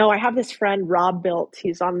 I know. I have this friend, Rob Built.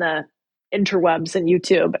 He's on the interwebs and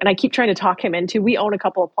YouTube, and I keep trying to talk him into. We own a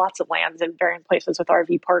couple of plots of lands in varying places with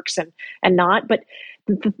RV parks and not. But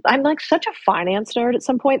I'm like such a finance nerd at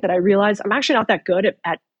some point that I realize I'm actually not that good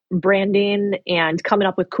at branding and coming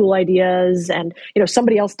up with cool ideas. And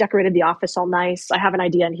somebody else decorated the office all nice. I have an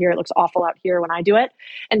idea in here. It looks awful out here when I do it.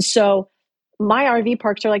 And so my RV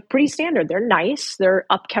parks are like pretty standard. They're nice. They're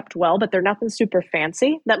upkept well, but they're nothing super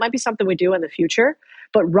fancy. That might be something we do in the future.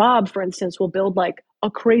 But Rob, for instance, will build like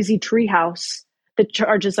a crazy tree house that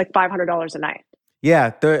charges like $500 a night.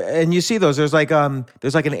 Yeah, and you see those. There's like an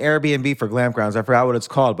Airbnb for glam grounds. I forgot what it's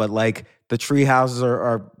called, but like the tree houses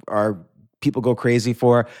are people go crazy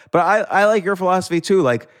for. But I like your philosophy too.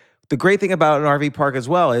 Like the great thing about an RV park as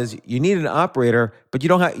well is you need an operator, but you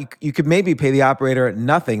don't have. You could maybe pay the operator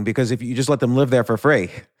nothing because if you just let them live there for free.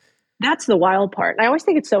 That's the wild part. And I always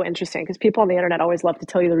think it's so interesting because people on the internet always love to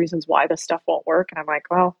tell you the reasons why this stuff won't work. And I'm like,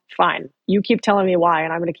 well, fine. You keep telling me why,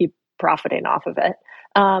 and I'm going to keep profiting off of it.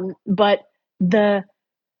 But the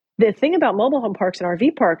thing about mobile home parks and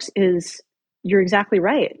RV parks is you're exactly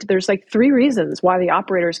right. There's like 3 reasons why the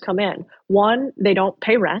operators come in. 1, they don't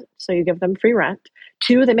pay rent, so you give them free rent.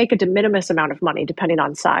 2, they make a de minimis amount of money depending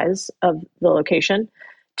on size of the location.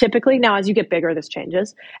 Typically, now as you get bigger, this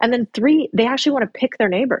changes. And then 3, they actually want to pick their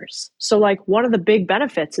neighbors. So like one of the big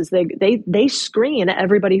benefits is they screen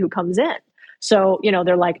everybody who comes in. So,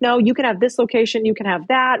 they're like, no, you can have this location, you can have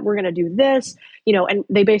that, we're going to do this, and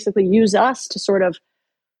they basically use us to sort of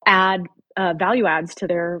add value adds to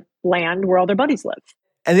their land where all their buddies live.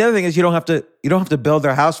 And the other thing is you don't have to build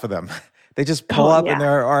their house for them. They just pull up in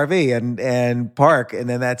their RV and park, and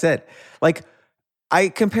then that's it. Like I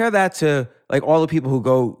compare that to like all the people who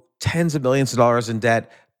go tens of millions of dollars in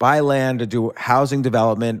debt, buy land to do housing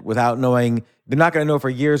development without knowing, they're not going to know for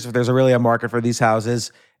years if there's really a market for these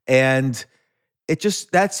houses. And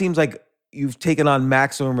that seems like you've taken on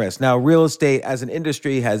maximum risk. Now, real estate as an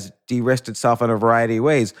industry has de-risked itself in a variety of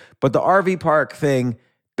ways, but the RV park thing,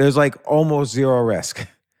 there's like almost 0 risk,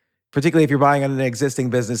 particularly if you're buying on an existing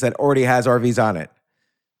business that already has RVs on it.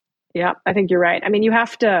 Yeah, I think you're right. I mean,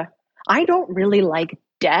 I don't really like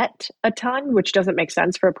debt a ton, which doesn't make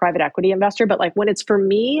sense for a private equity investor. But like when it's for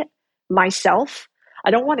me, myself,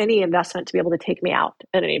 I don't want any investment to be able to take me out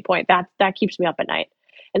at any point. That keeps me up at night.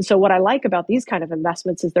 And so what I like about these kind of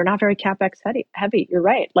investments is they're not very CapEx heavy. You're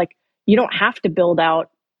right. Like you don't have to build out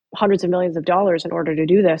hundreds of millions of dollars in order to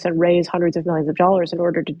do this and raise hundreds of millions of dollars in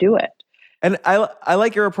order to do it. And I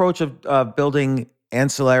like your approach of building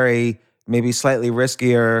ancillary, maybe slightly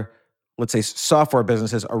riskier let's say, software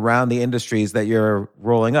businesses around the industries that you're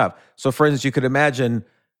rolling up. So, for instance, you could imagine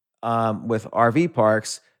with RV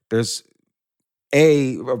parks, there's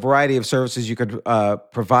a variety of services you could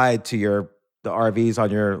provide to the RVs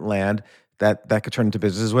on your land that could turn into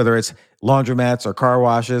businesses, whether it's laundromats or car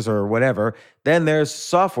washes or whatever. Then there's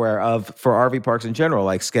software for RV parks in general,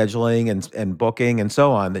 like scheduling and booking and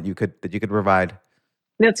so on that you could provide.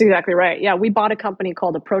 That's exactly right. Yeah, we bought a company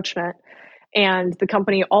called Approachment, and the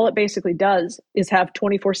company, all it basically does is have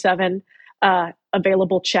 24/7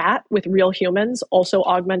 available chat with real humans, also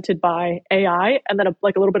augmented by AI, and then a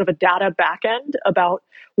little bit of a data backend about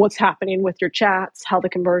what's happening with your chats, how the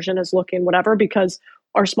conversion is looking, whatever. Because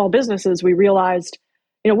our small businesses, we realized,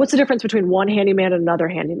 what's the difference between one handyman and another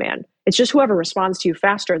handyman? It's just whoever responds to you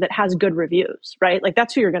faster that has good reviews, right? Like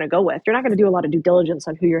that's who you're going to go with. You're not going to do a lot of due diligence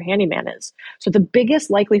on who your handyman is. So the biggest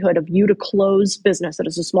likelihood of you to close business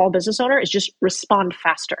as a small business owner is just respond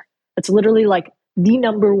faster. It's literally like the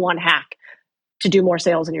number one hack to do more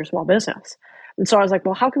sales in your small business. And so I was like,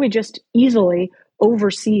 well, how can we just easily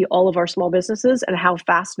oversee all of our small businesses and how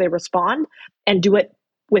fast they respond and do it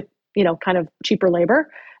with, kind of cheaper labor?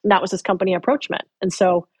 And that was this company Approachment. And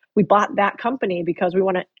so we bought that company because we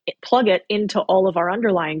want to plug it into all of our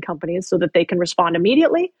underlying companies so that they can respond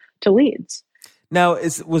immediately to leads. Now,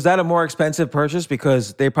 was that a more expensive purchase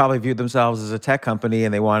because they probably viewed themselves as a tech company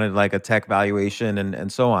and they wanted like a tech valuation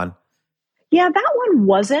and so on? Yeah, that one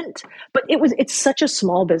wasn't, but it's such a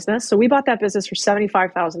small business. So we bought that business for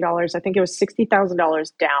 $75,000. I think it was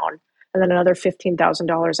 $60,000 down, and then another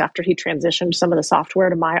 $15,000 after he transitioned some of the software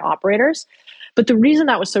to my operators. But the reason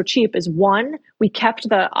that was so cheap is, one, we kept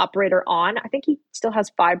the operator on. I think he still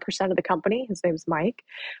has 5% of the company. His name's Mike.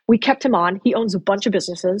 We kept him on. He owns a bunch of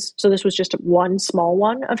businesses. So this was just one small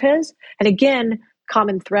one of his. And again,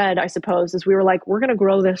 common thread, I suppose, is we were like, we're going to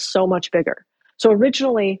grow this so much bigger. So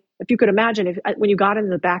originally, if you could imagine, when you got into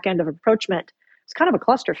the back end of Approachment, it's kind of a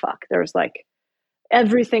clusterfuck. There was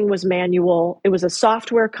everything was manual. It was a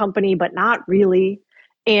software company, but not really.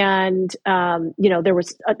 And, there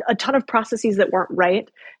was a ton of processes that weren't right.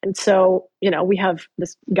 And so, we have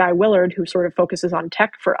this guy, Willard, who sort of focuses on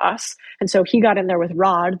tech for us. And so he got in there with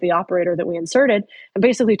Rod, the operator that we inserted, and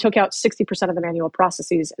basically took out 60% of the manual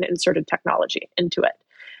processes and inserted technology into it.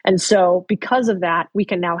 And so because of that, we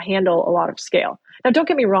can now handle a lot of scale. Now, don't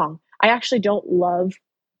get me wrong. I actually don't love,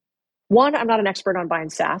 one, I'm not an expert on buying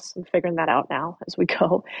SaaS. I'm figuring that out now as we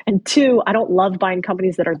go. And two, I don't love buying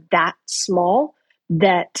companies that are that small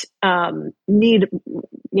that need,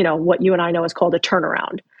 what you and I know is called a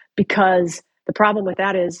turnaround. Because the problem with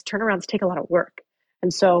that is turnarounds take a lot of work.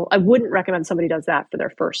 And so I wouldn't recommend somebody does that for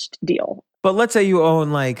their first deal. But let's say you own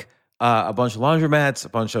a bunch of laundromats, a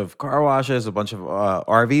bunch of car washes, a bunch of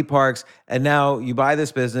RV parks, and now you buy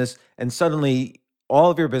this business, and suddenly all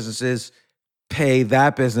of your businesses pay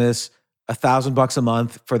that business $1,000 a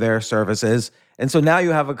month for their services, and so now you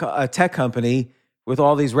have a tech company with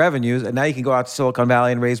all these revenues, and now you can go out to Silicon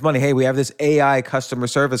Valley and raise money. Hey, we have this AI customer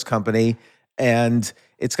service company, and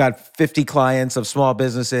it's got 50 clients of small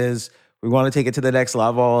businesses. We want to take it to the next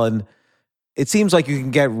level, and it seems like you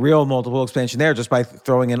can get real multiple expansion there just by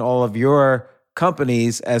throwing in all of your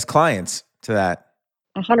companies as clients to that.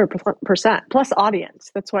 100% plus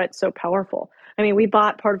audience. That's why it's so powerful. I mean, we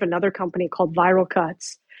bought part of another company called Viral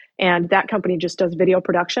Cuts, and that company just does video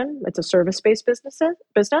production. It's a service-based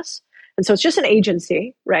business. And so it's just an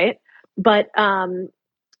agency, right? But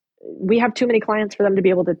we have too many clients for them to be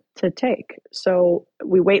able to take. So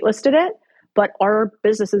we waitlisted it, but our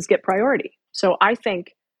businesses get priority. So I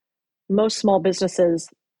think most small businesses,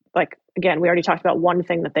 again, we already talked about one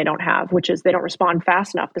thing that they don't have, which is they don't respond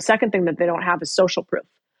fast enough. The second thing that they don't have is social proof.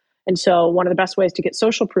 And so one of the best ways to get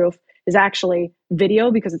social proof is actually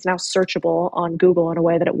video, because it's now searchable on Google in a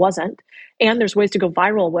way that it wasn't. And there's ways to go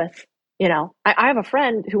viral with, I have a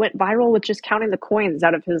friend who went viral with just counting the coins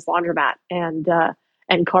out of his laundromat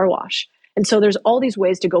and car wash. And so there's all these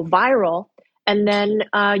ways to go viral, and then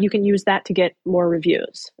you can use that to get more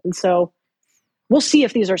reviews. And so we'll see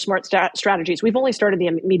if these are smart strategies. We've only started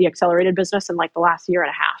the Media Accelerated business in the last year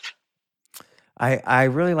and a half. I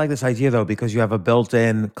really like this idea, though, because you have a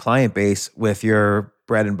built-in client base with your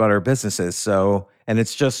bread and butter businesses. So, and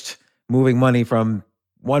it's just moving money from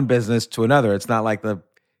one business to another. It's not like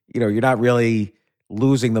you're not really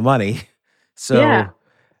losing the money. So, yeah.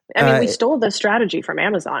 I mean, we stole the strategy from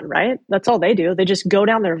Amazon, right? That's all they do. They just go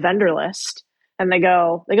down their vendor list, and they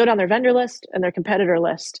go down their vendor list and their competitor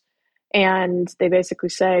list. And they basically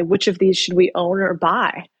say, which of these should we own or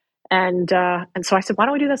buy? And so I said, why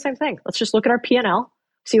don't we do the same thing? Let's just look at our P&L,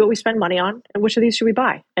 see what we spend money on, and which of these should we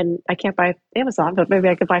buy? And I can't buy Amazon, but maybe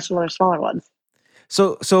I could buy some other smaller ones.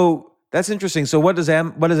 So That's interesting. So what does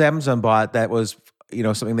Amazon bought that was,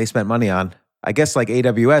 something they spent money on? I guess like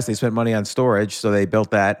AWS, they spent money on storage, so they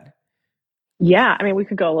built that. Yeah, I mean, we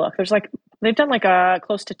could go look. They've done like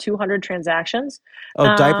close to 200 transactions.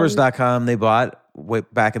 Oh, diapers.com they bought way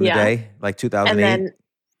back in the Yeah. day, like 2008. And then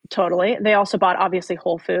totally. They also bought obviously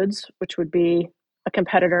Whole Foods, which would be a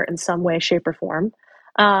competitor in some way, shape, or form.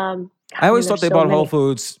 I always thought they bought Whole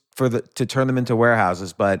Foods to turn them into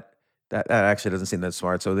warehouses, but that actually doesn't seem that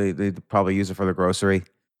smart. So they probably use it for the grocery.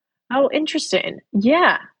 Oh, interesting.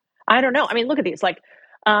 Yeah. I don't know. I mean, look at these, like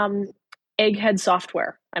Egghead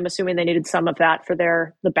Software. I'm assuming they needed some of that for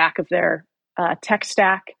the back of their tech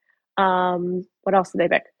stack. What else did they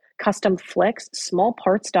pick? Custom Flicks,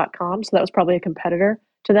 smallparts.com. So that was probably a competitor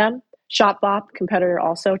to them. ShopBop, competitor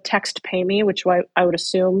also. Text Pay Me, which I would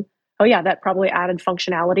assume, that probably added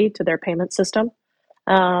functionality to their payment system.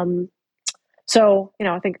 So,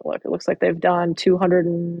 I think, look, it looks like they've done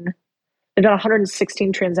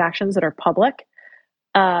 116 transactions that are public.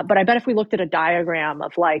 But I bet if we looked at a diagram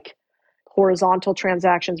of like horizontal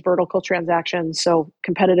transactions, vertical transactions, so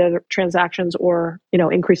competitive transactions or,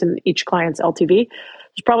 increase in each client's LTV,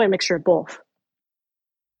 there's probably a mixture of both.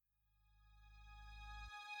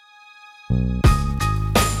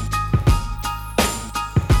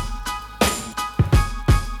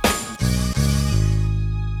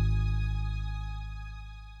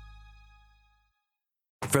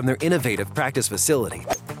 From their innovative practice facility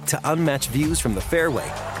to unmatched views from the fairway,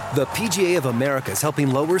 the PGA of America is helping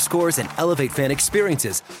lower scores and elevate fan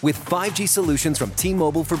experiences with 5G solutions from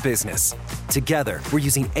T-Mobile for Business. Together, we're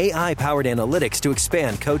using AI-powered analytics to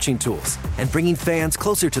expand coaching tools and bringing fans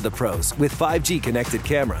closer to the pros with 5G connected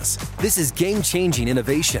cameras. This is game-changing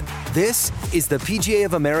innovation. This is the PGA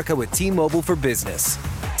of America with T-Mobile for Business.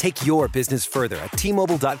 Take your business further at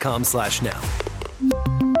T-Mobile.com/now.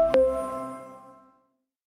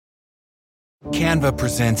 Canva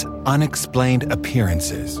presents Unexplained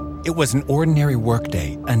Appearances. It was an ordinary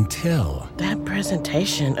workday until... That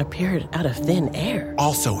presentation appeared out of thin air.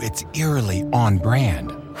 Also, it's eerily on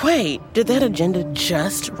brand. Wait, did that agenda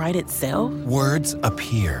just write itself? Words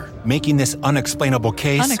appear, making this unexplainable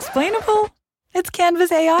case... Unexplainable? It's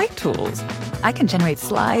Canva's AI tools. I can generate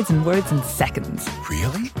slides and words in seconds.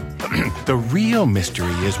 Really? The real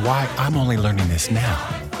mystery is why I'm only learning this now.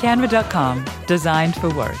 Canva.com, designed for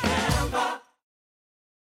work.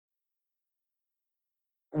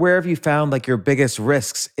 Where have you found like your biggest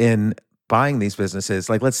risks in buying these businesses?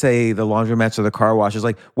 Like, let's say the laundromats or the car washes.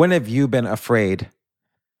 Like, when have you been afraid?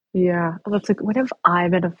 Yeah, that's like, when have I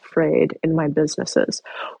been afraid in my businesses?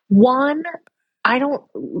 One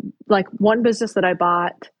business that I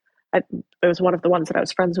bought. It was one of the ones that I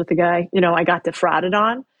was friends with the guy. I got defrauded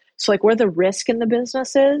on. So, like, where the risk in the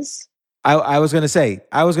business is. I was going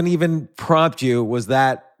to even prompt you. Was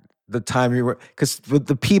that the time you were, because with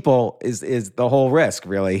the people is the whole risk,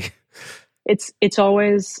 really. It's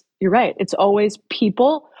always, you're right. It's always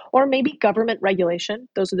people or maybe government regulation.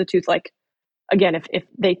 Those are the two. Like, again, if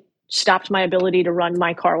they stopped my ability to run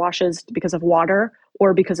my car washes because of water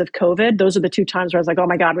or because of COVID, those are the two times where I was like, oh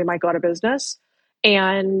my God, we might go out of business.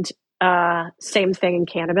 And same thing in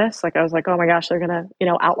cannabis. Like, I was like, oh my gosh, they're going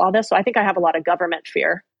to, outlaw this. So I think I have a lot of government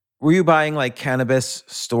fear. Were you buying like cannabis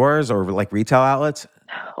stores or like retail outlets?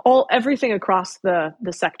 Everything across the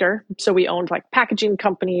sector. So we owned like packaging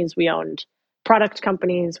companies, we owned product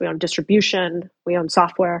companies, we owned distribution, we owned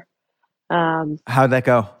software. How'd that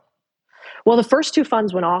go? Well, the first two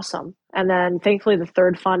funds went awesome. And then thankfully the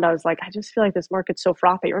third fund, I was like, I just feel like this market's so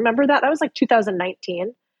frothy. Remember that? That was like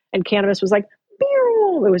 2019 and cannabis was like,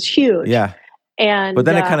 it was huge. Yeah. But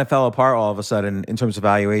then it kind of fell apart all of a sudden in terms of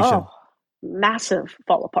valuation. Oh, massive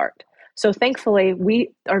fall apart. So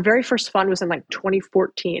thankfully, our very first fund was in like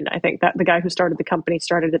 2014. I think that the guy who started the company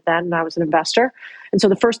started it then, and I was an investor. And so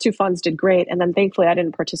the first two funds did great. And then thankfully, I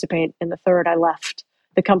didn't participate in the third. I left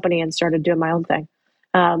the company and started doing my own thing.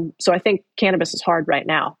 So I think cannabis is hard right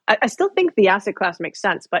now. I still think the asset class makes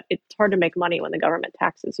sense, but it's hard to make money when the government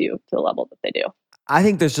taxes you to the level that they do. I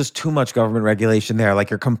think there's just too much government regulation there.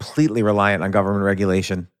 Like, you're completely reliant on government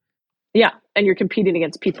regulation. Yeah. And you're competing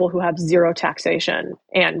against people who have zero taxation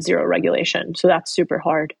and zero regulation. So that's super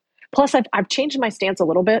hard. Plus, I've changed my stance a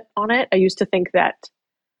little bit on it. I used to think that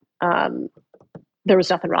there was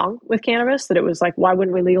nothing wrong with cannabis, that it was like, why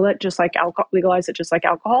wouldn't we legalize it just like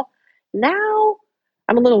alcohol? Now,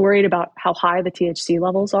 I'm a little worried about how high the THC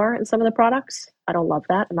levels are in some of the products. I don't love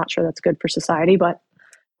that. I'm not sure that's good for society, but...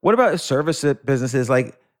 What about service businesses?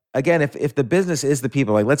 Like, again, if the business is the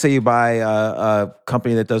people, like let's say you buy a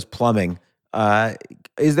company that does plumbing,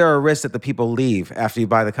 is there a risk that the people leave after you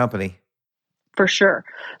buy the company? For sure.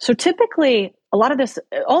 So typically, a lot of this,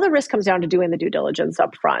 all the risk comes down to doing the due diligence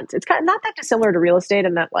up front. It's kind of not that dissimilar to real estate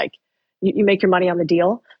in that like you make your money on the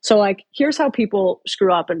deal. So like, here's how people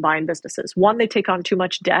screw up in buying businesses. One, they take on too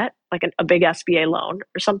much debt, like a big SBA loan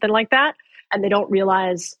or something like that. And they don't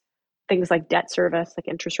realize things like debt service, like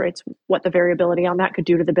interest rates, what the variability on that could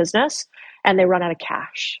do to the business. And they run out of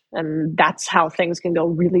cash. And that's how things can go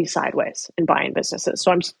really sideways in buying businesses.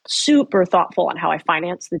 So I'm super thoughtful on how I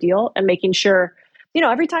finance the deal and making sure,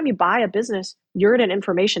 every time you buy a business, you're at an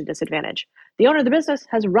information disadvantage. The owner of the business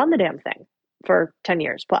has run the damn thing for 10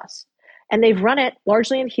 years plus. And they've run it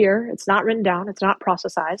largely in here. It's not written down. It's not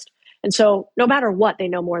processized. And so no matter what, they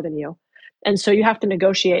know more than you. And so you have to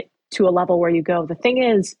negotiate to a level where you go, the thing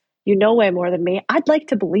is, you know way more than me. I'd like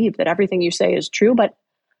to believe that everything you say is true, but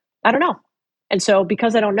I don't know. And so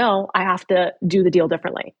because I don't know, I have to do the deal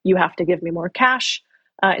differently. You have to give me more cash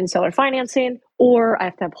in seller financing, or I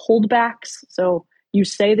have to have holdbacks. So you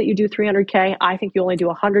say that you do 300K. I think you only do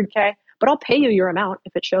 100K, but I'll pay you your amount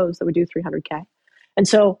if it shows that we do 300K. And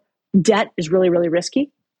so debt is really, really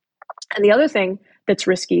risky. And the other thing that's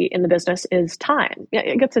risky in the business is time. Yeah,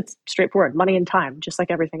 I guess it's straightforward, money and time, just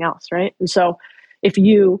like everything else, right? And so if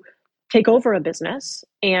you take over a business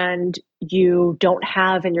and you don't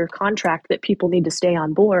have in your contract that people need to stay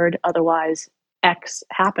on board, otherwise X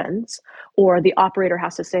happens, or the operator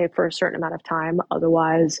has to stay for a certain amount of time,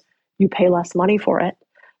 otherwise you pay less money for it,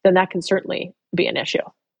 then that can certainly be an issue.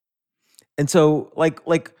 And so like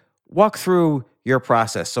walk through your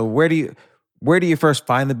process. So where do you first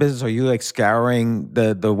find the business? Are you like scouring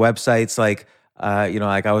the websites? Like,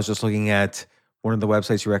 like I was just looking at one of the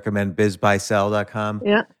websites you recommend, bizbuysell.com.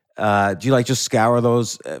 Yeah. Do you like just scour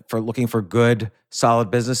those for looking for good, solid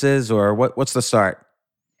businesses, or what's the start?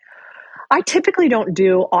 I typically don't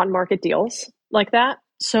do on-market deals like that.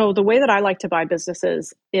 So the way that I like to buy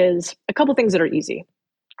businesses is a couple things that are easy.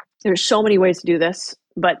 There's so many ways to do this,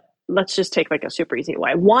 but let's just take like a super easy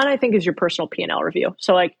way. One, I think, is your personal P&L review.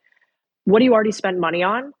 So like, what do you already spend money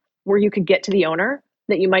on where you could get to the owner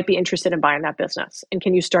that you might be interested in buying that business? And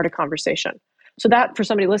can you start a conversation? So that for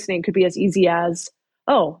somebody listening could be as easy as,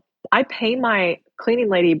 oh, I pay my cleaning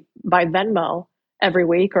lady by Venmo every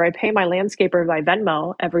week, or I pay my landscaper by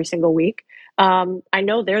Venmo every single week. I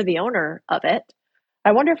know they're the owner of it.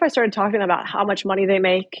 I wonder if I started talking about how much money they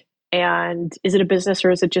make and is it a business or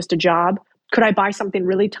is it just a job? Could I buy something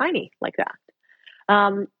really tiny like that?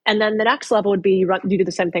 And then the next level would be you do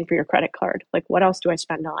the same thing for your credit card. Like, what else do I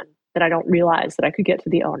spend on that I don't realize that I could get to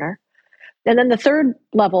the owner? And then the third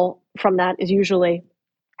level from that is usually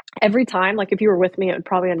every time, like if you were with me, it would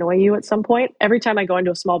probably annoy you at some point. Every time I go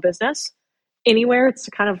into a small business, anywhere, it's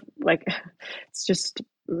kind of like, it's just,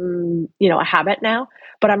 a habit now.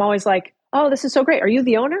 But I'm always like, oh, this is so great. Are you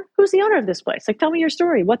the owner? Who's the owner of this place? Like, tell me your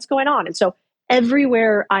story. What's going on? And so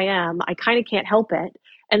everywhere I am, I kind of can't help it.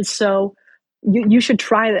 And so you should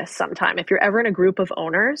try this sometime. If you're ever in a group of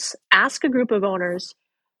owners, ask a group of owners,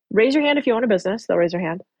 raise your hand if you own a business. They'll raise their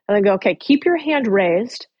hand. And then go, okay, keep your hand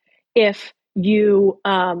raised if you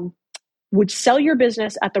would sell your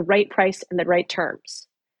business at the right price and the right terms.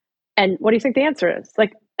 And what do you think the answer is?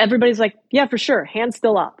 Like, everybody's like, yeah, for sure. Hands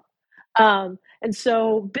still up. And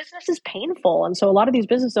so business is painful. And so a lot of these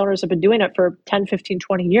business owners have been doing it for 10, 15,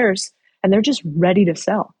 20 years, and they're just ready to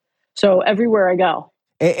sell. So everywhere I go.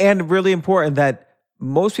 And really important that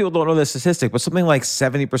most people don't know the statistic, but something like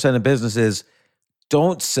 70% of businesses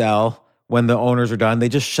don't sell when the owners are done. They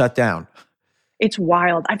just shut down. It's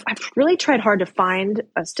wild. I've really tried hard to find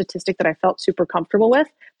a statistic that I felt super comfortable with,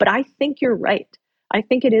 but I think you're right. I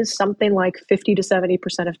think it is something like 50 to 70%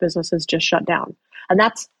 of businesses just shut down. And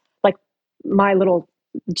that's like my little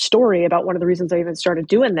story about one of the reasons I even started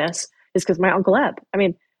doing this is because my Uncle Eb. I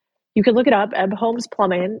mean, you can look it up, Eb Holmes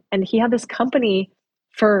Plumbing, and he had this company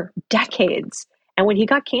for decades. And when he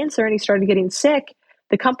got cancer and he started getting sick,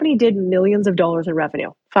 the company did millions of dollars in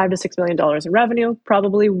revenue, $5 to $6 million in revenue,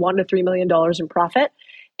 probably $1 to $3 million in profit.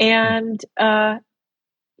 And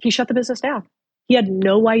he shut the business down. He had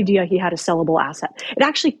no idea he had a sellable asset. It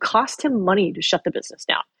actually cost him money to shut the business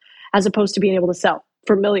down, as opposed to being able to sell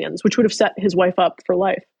for millions, which would have set his wife up for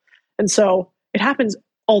life. And so it happens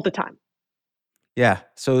all the time. Yeah.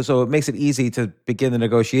 So it makes it easy to begin the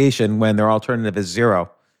negotiation when their alternative is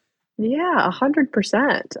zero. Yeah,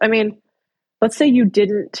 100%. I mean, let's say you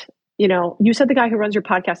didn't, you said the guy who runs your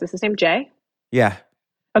podcast, is his name Jay? Yeah.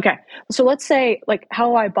 Okay. So let's say like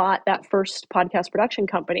how I bought that first podcast production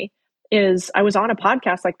company is I was on a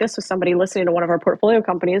podcast like this with somebody listening to one of our portfolio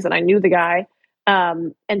companies and I knew the guy.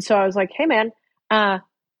 And so I was like, hey man,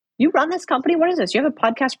 you run this company? What is this? You have a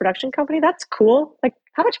podcast production company? That's cool. Like,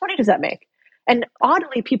 how much money does that make? And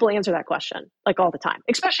oddly, people answer that question like all the time,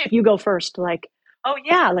 especially if you go first, like, oh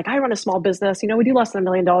yeah, like I run a small business, we do less than $1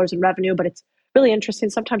 million in revenue, but it's really interesting,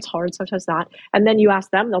 sometimes hard, sometimes not. And then you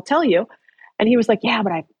ask them, they'll tell you. And he was like, yeah,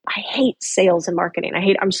 but I hate sales and marketing.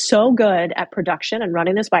 I'm so good at production and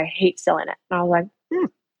running this, but I hate selling it. And I was like,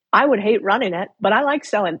 I would hate running it, but I like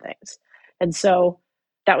selling things. And so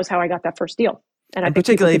that was how I got that first deal. And I think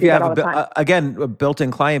particularly if you have a a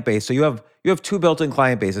built-in client base. So you have two built-in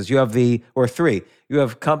client bases. You have three. You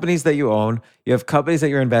have companies that you own, you have companies that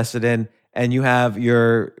you're invested in, and you have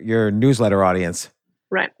your newsletter audience.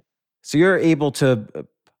 Right. So you're able to,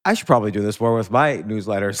 I should probably do this more with my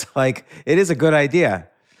newsletters. Like, it is a good idea.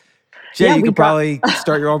 Jay, you could probably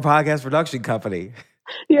start your own podcast production company.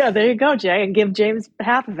 Yeah, there you go, Jay, and give James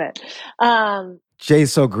half of it.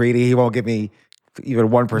 Jay's so greedy, he won't give me even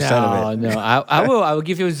 1% of it. No, I will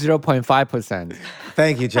give you 0.5%.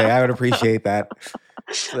 Thank you, Jay. I would appreciate that.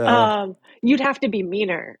 So. You'd have to be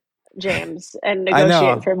meaner, James, and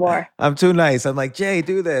negotiate for more. I'm too nice. I'm like, Jay,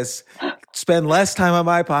 do this. Spend less time on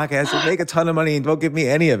my podcast and make a ton of money and don't give me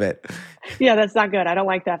any of it. Yeah, that's not good. I don't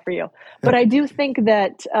like that for you. But I do think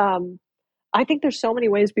that I think there's so many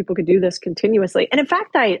ways people could do this continuously. And in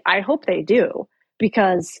fact, I hope they do,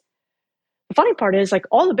 because the funny part is, like,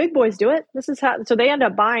 all the big boys do it. This is how, so they end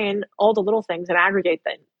up buying all the little things and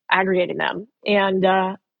aggregating them. And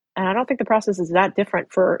I don't think the process is that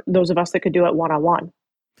different for those of us that could do it one-on-one.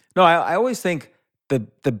 No, I always think the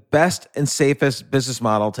best and safest business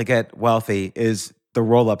model to get wealthy is the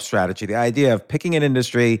roll-up strategy. The idea of picking an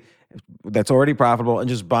industry that's already profitable and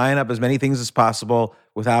just buying up as many things as possible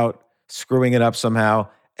without screwing it up somehow,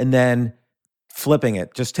 and then flipping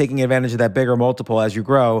it, just taking advantage of that bigger multiple as you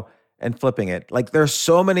grow and flipping it. Like, there's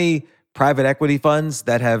so many private equity funds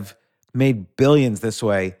that have made billions this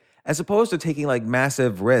way, as opposed to taking like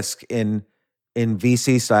massive risk in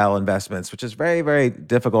VC style investments, which is very, very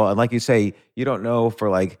difficult. And like you say, you don't know for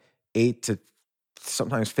like 8 to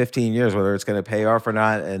sometimes 15 years whether it's going to pay off or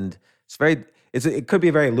not. And it could be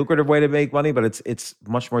a very lucrative way to make money, but it's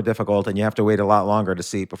much more difficult, and you have to wait a lot longer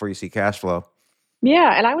before you see cash flow.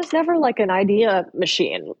 Yeah, and I was never like an idea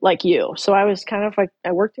machine like you. So I was kind of like,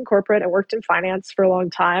 I worked in corporate, I worked in finance for a long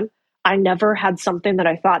time. I never had something that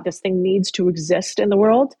I thought this thing needs to exist in the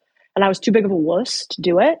world, and I was too big of a wuss to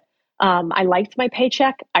do it. I liked my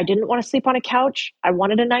paycheck. I didn't want to sleep on a couch. I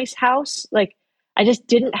wanted a nice house. Like, I just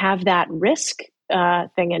didn't have that risk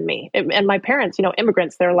thing in me. And my parents,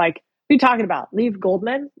 immigrants, they're like, what are you talking about? Leave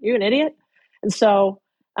Goldman? You an idiot? And so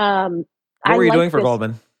what were you doing for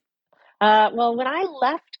Goldman? Well, when I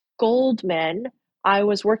left Goldman, I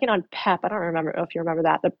was working on PEP. I don't remember if you remember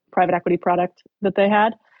that, the private equity product that they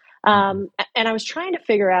had. And I was trying to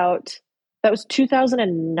figure out, that was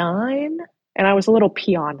 2009. And I was a little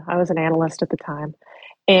peon. I was an analyst at the time.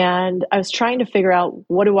 And I was trying to figure out,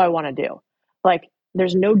 what do I want to do? Like,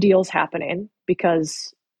 there's no deals happening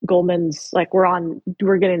because Goldman's like,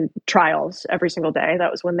 we're getting trials every single day.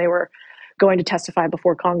 That was when they were going to testify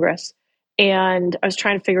before Congress. And I was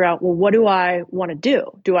trying to figure out, well, what do I want to do?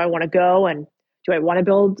 Do I want to go and do I want to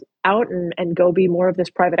build out and go be more of this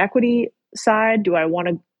private equity side? Do I want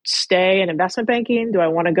to stay in investment banking? Do I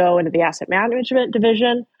want to go into the asset management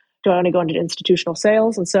division? Do I want to go into institutional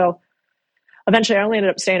sales? And so eventually I only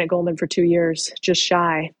ended up staying at Goldman for 2 years, just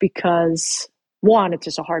shy, because one, it's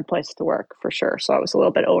just a hard place to work for sure. So I was a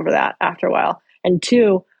little bit over that after a while. And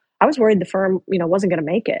two, I was worried the firm, wasn't going to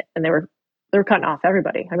make it. And they were cutting off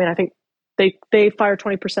everybody. I mean, I think they fire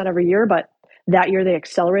 20% every year, but that year they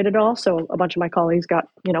accelerated it all. So a bunch of my colleagues got,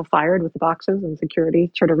 fired with the boxes and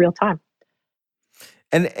security sort of real time.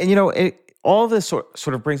 And all this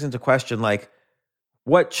sort of brings into question, like,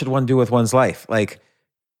 what should one do with one's life? Like,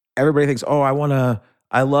 everybody thinks, oh,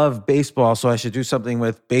 I love baseball, so I should do something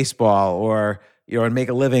with baseball, or, and make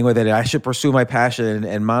a living with it. I should pursue my passion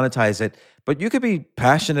and monetize it. But you could be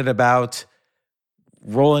passionate about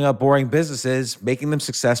rolling up boring businesses, making them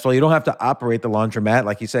successful. You don't have to operate the laundromat.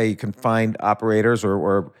 Like you say, you can find operators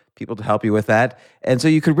or people to help you with that. And so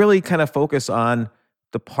you could really kind of focus on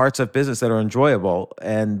the parts of business that are enjoyable.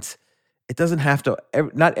 And it doesn't have to,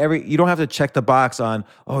 you don't have to check the box on,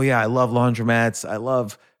 oh yeah, I love laundromats. I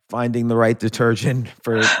love finding the right detergent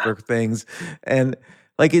for things. And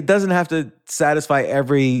like, it doesn't have to satisfy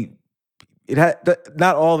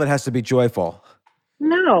not all of it has to be joyful.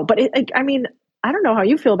 No, but I don't know how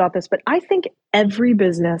you feel about this, but I think every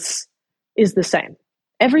business is the same.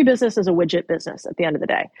 Every business is a widget business at the end of the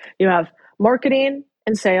day. You have marketing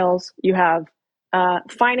and sales, you have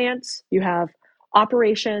finance, you have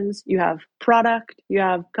operations, you have product, you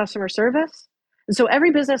have customer service. And so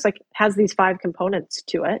every business has these 5 components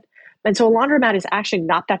to it. And so a laundromat is actually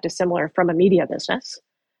not that dissimilar from a media business.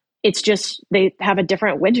 It's just they have a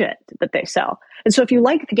different widget that they sell. And so if you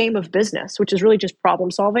like the game of business, which is really just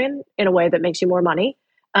problem solving in a way that makes you more money,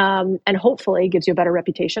 and hopefully gives you a better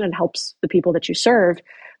reputation and helps the people that you serve,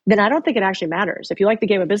 then I don't think it actually matters. If you like the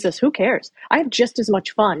game of business, who cares? I have just as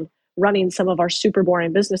much fun running some of our super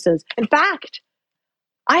boring businesses. In fact,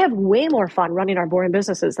 I have way more fun running our boring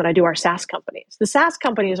businesses than I do our SaaS companies. The SaaS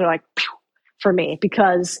companies are like, phew, for me,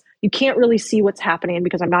 because you can't really see what's happening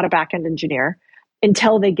because I'm not a back-end engineer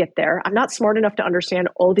until they get there. I'm not smart enough to understand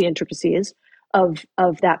all the intricacies of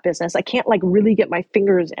that business. I can't like really get my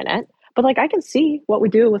fingers in it, but like I can see what we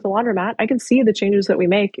do with the laundromat. I can see the changes that we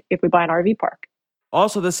make if we buy an RV park.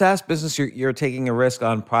 Also, the SaaS business, you're taking a risk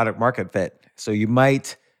on product market fit. So you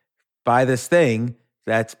might buy this thing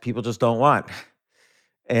that people just don't want,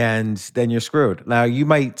 and then you're screwed. Now, you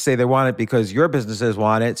might say they want it because your businesses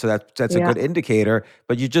want it, so that's a good indicator,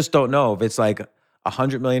 but you just don't know if it's like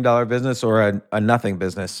 $100 million business or a nothing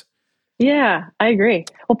business. Yeah, I agree.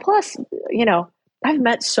 Well, plus, I've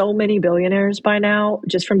met so many billionaires by now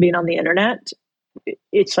just from being on the internet.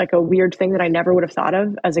 It's like a weird thing that I never would have thought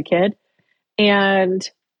of as a kid. And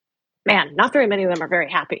man, not very many of them are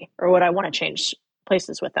very happy or would I want to change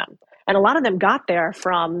places with them. And a lot of them got there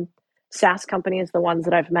from SaaS companies, the ones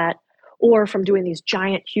that I've met, or from doing these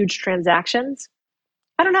giant, huge transactions.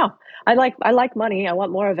 I don't know. I like money. I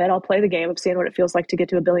want more of it. I'll play the game of seeing what it feels like to get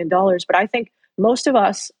to $1 billion. But I think most of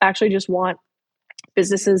us actually just want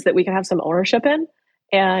businesses that we can have some ownership in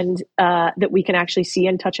and that we can actually see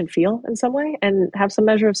and touch and feel in some way and have some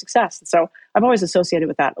measure of success. So I've always associated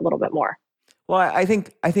with that a little bit more. Well, I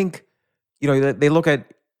think they look at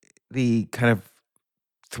the kind of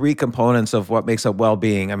three components of what makes up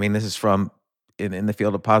well-being. I mean, this is from in the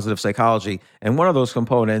field of positive psychology, and one of those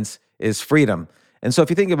components is freedom. And so if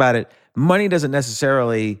you think about it, money doesn't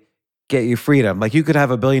necessarily get you freedom. Like you could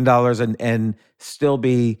have $1 billion and still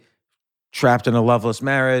be trapped in a loveless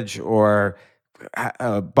marriage, or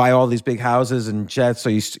buy all these big houses and jets, so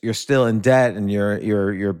you're still in debt, and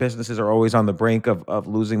your businesses are always on the brink of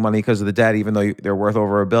losing money because of the debt, even though they're worth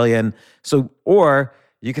over $1 billion. So, or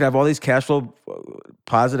you could have all these cash flow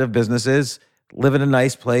positive businesses, live in a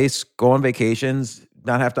nice place, go on vacations,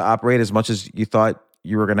 not have to operate as much as you thought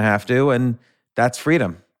you were going to have to, and that's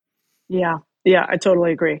freedom. Yeah, I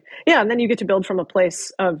totally agree. Yeah, and then you get to build from a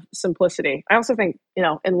place of simplicity. I also think,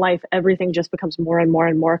 in life, everything just becomes more and more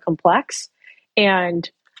and more complex. And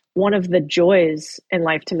one of the joys in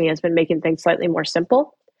life to me has been making things slightly more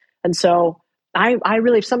simple. And so I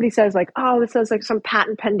really, if somebody says like, oh, this is like some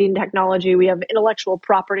patent pending technology, we have intellectual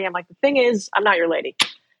property. I'm like, the thing is, I'm not your lady.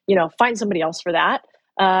 Find somebody else for that.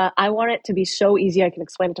 I want it to be so easy I can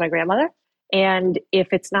explain it to my grandmother. And if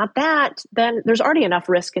it's not that, then there's already enough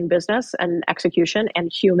risk in business and execution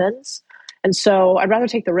and humans. And so I'd rather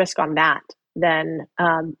take the risk on that than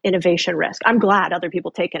innovation risk. I'm glad other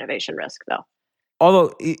people take innovation risk, though.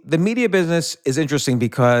 Although the media business is interesting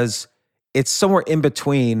because it's somewhere in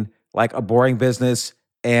between like a boring business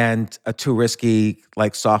and a too risky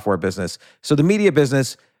like software business. So the media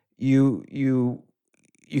business, you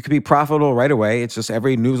could be profitable right away. It's just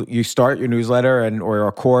you start your newsletter or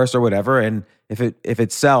a course or whatever, and if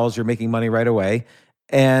it sells, you're making money right away.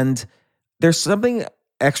 And there's something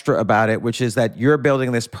extra about it, which is that you're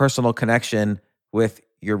building this personal connection with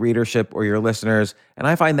your readership or your listeners, and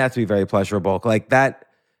I find that to be very pleasurable. Like that.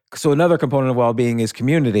 So another component of well-being is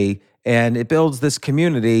community, and it builds this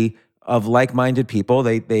community of like-minded people.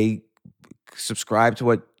 They subscribe to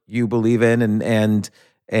what you believe in,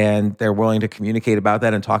 and they're willing to communicate about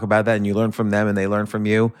that and talk about that, and you learn from them and they learn from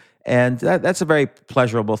you. And that's a very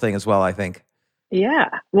pleasurable thing as well, I think. Yeah.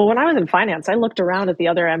 Well, when I was in finance, I looked around at the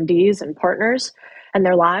other MDs and partners and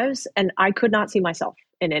their lives, and I could not see myself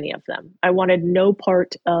in any of them. I wanted no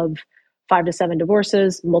part of 5 to 7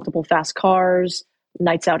 divorces, multiple fast cars,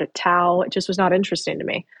 nights out at Tao. It just was not interesting to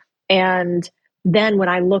me. And then when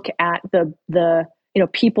I look at the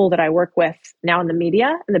people that I work with now in the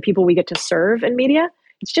media and the people we get to serve in media,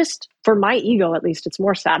 it's just, for my ego at least, it's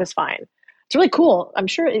more satisfying. It's really cool. I'm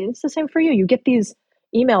sure it's the same for you. You get these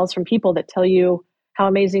emails from people that tell you how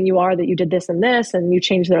amazing you are, that you did this and this and you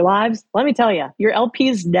changed their lives. Let me tell you, your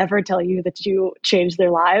LPs never tell you that you changed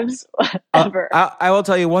their lives ever. I will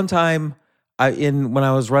tell you one time when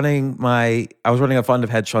I was running a fund of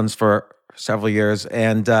hedge funds for several years,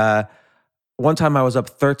 and one time I was up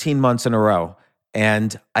 13 months in a row,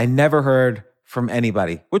 and I never heard from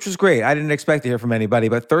anybody, which was great. I didn't expect to hear from anybody,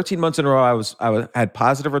 but 13 months in a row, I had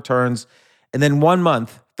positive returns. And then 1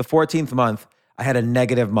 month, the 14th month, I had a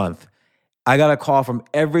negative month. I got a call from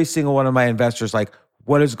every single one of my investors, like,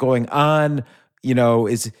 what is going on?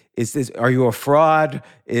 is this, are you a fraud?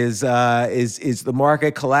 Is the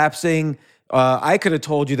market collapsing? I could have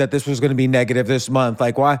told you that this was going to be negative this month.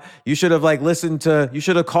 Like, why? You should have you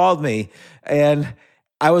should have called me. And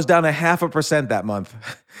I was down 0.5% that month.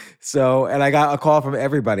 So, and I got a call from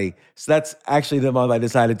everybody. So that's actually the month I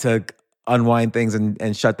decided to unwind things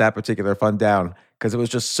and shut that particular fund down, because it was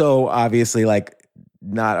just so obviously like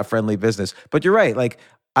not a friendly business. But you're right. Like,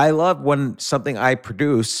 I love when something I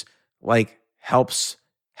produce like helps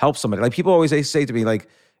somebody. Like, people always say to me, like,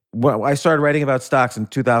 when I started writing about stocks in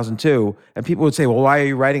 2002, and people would say, well, why are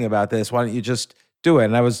you writing about this? Why don't you just do it?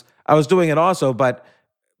 And I was doing it also, but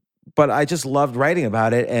I just loved writing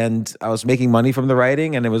about it, and I was making money from the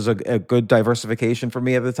writing, and it was a good diversification for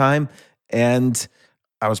me at the time. And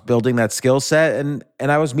I was building that skill set, and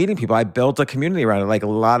I was meeting people. I built a community around it. Like, a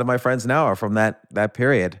lot of my friends now are from that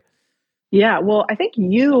period. Yeah, well, I think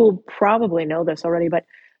you probably know this already, but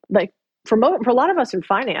like for a lot of us in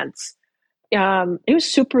finance, it was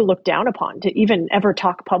super looked down upon to even ever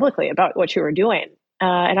talk publicly about what you were doing.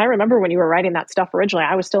 And I remember when you were writing that stuff originally,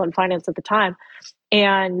 I was still in finance at the time.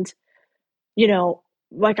 And,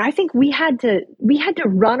 like, I think we had to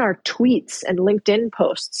run our tweets and LinkedIn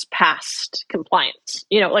posts past compliance.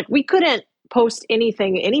 Like, we couldn't post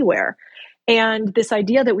anything anywhere. And this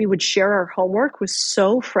idea that we would share our homework was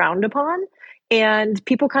so frowned upon. And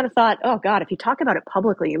people kind of thought, oh God, if you talk about it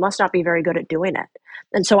publicly, you must not be very good at doing it.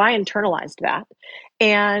 And so I internalized that.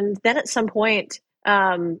 And then at some point,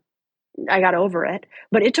 I got over it.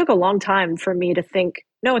 But it took a long time for me to think,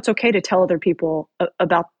 no, it's okay to tell other people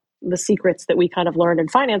about the secrets that we kind of learned in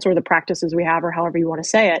finance, or the practices we have, or however you want to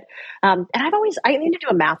say it. And I need to do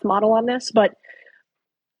a math model on this, but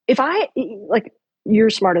if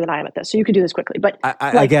you're smarter than I am at this, so you could do this quickly. But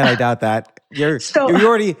again, I doubt that. I'm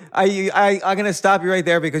going to stop you right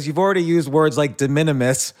there, because you've already used words like de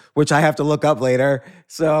minimis, which I have to look up later.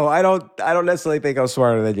 So I don't necessarily think I'm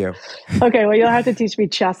smarter than you. Okay, well, you'll have to teach me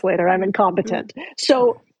chess later. I'm incompetent.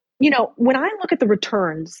 So, when I look at the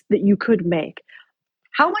returns that you could make,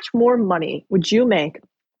 how much more money would you make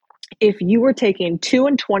if you were taking 2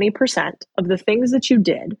 and 20% of the things that you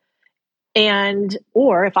did,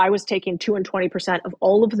 or if I was taking 2 and 20% of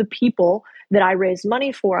all of the people that I raised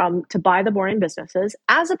money for to buy the boring businesses,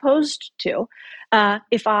 as opposed to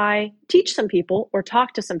if I teach some people or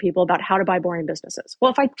talk to some people about how to buy boring businesses?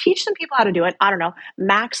 Well, if I teach some people how to do it, I don't know,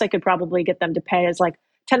 max I could probably get them to pay as like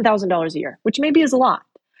 $10,000 a year, which maybe is a lot.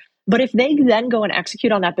 But if they then go and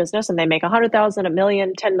execute on that business and they make $100,000, $1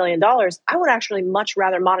 million, $10 million, I would actually much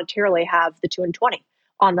rather monetarily have the 2 and 20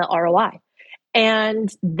 on the ROI.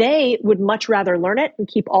 And they would much rather learn it and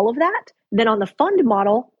keep all of that than on the fund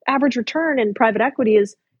model. Average return in private equity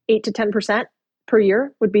is 8 to 10% per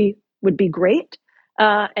year would be great.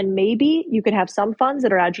 And maybe you could have some funds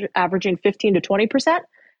that are averaging 15 to 20%.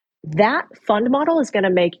 That fund model is going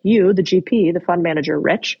to make you, the GP, the fund manager,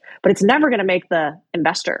 rich, but it's never going to make the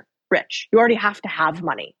investor rich. You already have to have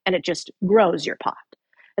money, and it just grows your pot.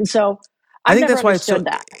 And so I think that's why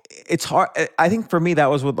it's hard. I think for me, that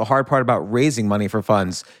was what the hard part about raising money for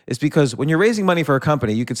funds is, because when you're raising money for a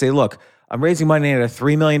company, you could say, look, I'm raising money at a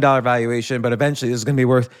 $3 million valuation, but eventually this could be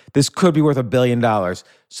worth $1 billion.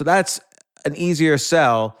 So that's an easier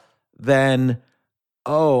sell than,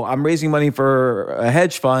 oh, I'm raising money for a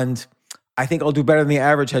hedge fund. I think I'll do better than the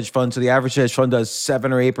average hedge fund. So the average hedge fund does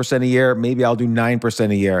 7 or 8% a year. Maybe I'll do 9%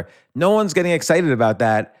 a year. No one's getting excited about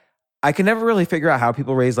that. I can never really figure out how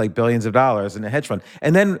people raise like billions of dollars in a hedge fund.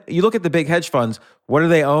 And then you look at the big hedge funds. What do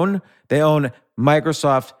they own? They own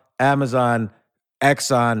Microsoft, Amazon,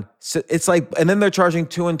 Exxon. It's like, and then they're charging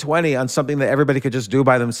 2 and 20 on something that everybody could just do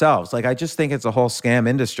by themselves. Like, I just think it's a whole scam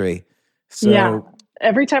industry. So yeah,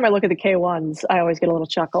 every time I look at the K1s, I always get a little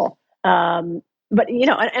chuckle. But,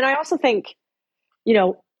 and I also think,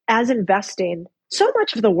 as investing, so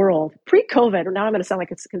much of the world pre-COVID, now I'm going to sound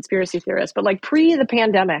like a conspiracy theorist, but like pre the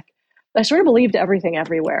pandemic, I sort of believed everything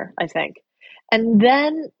everywhere, I think. And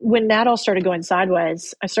then when that all started going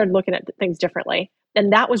sideways, I started looking at things differently.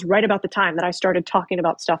 And that was right about the time that I started talking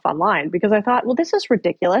about stuff online, because I thought, well, this is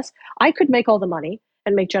ridiculous. I could make all the money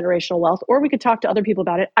and make generational wealth, or we could talk to other people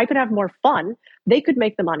about it. I could have more fun. They could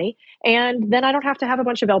make the money. And then I don't have to have a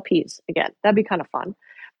bunch of LPs again. That'd be kind of fun.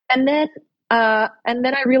 And then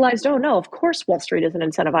I realized, oh no, of course Wall Street isn't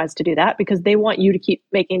incentivized to do that, because they want you to keep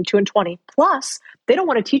making 2 and 20. Plus, they don't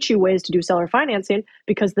want to teach you ways to do seller financing,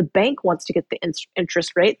 because the bank wants to get the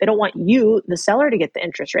interest rate. They don't want you, the seller, to get the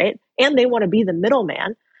interest rate, and they want to be the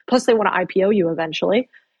middleman. Plus, they want to IPO you eventually.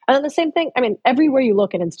 And then the same thing, everywhere you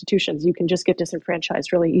look in institutions, you can just get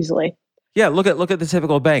disenfranchised really easily. Yeah, look at the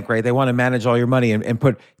typical bank, right? They want to manage all your money and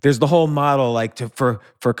put. There's the whole model like for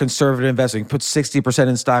conservative investing, put 60%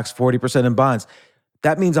 in stocks, 40% in bonds.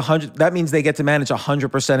 That means 100. That means they get to manage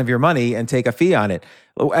 100% of your money and take a fee on it,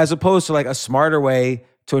 as opposed to like a smarter way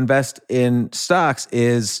to invest in stocks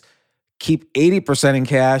is keep 80% in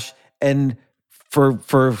cash, and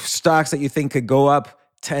for stocks that you think could go up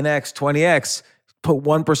 10x, 20x, put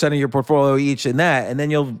 1% of your portfolio each in that, and then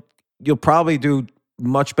you'll probably do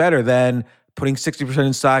much better than putting 60%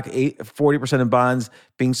 in stock, 40% in bonds,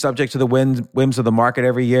 being subject to the whims of the market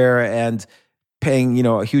every year, and paying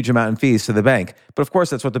a huge amount in fees to the bank. But of course,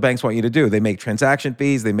 that's what the banks want you to do. They make transaction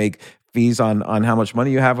fees. They make fees on how much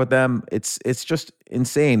money you have with them. It's just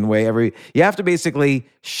insane you have to basically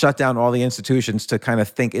shut down all the institutions to kind of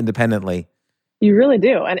think independently. You really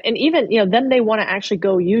do. And even, then they want to actually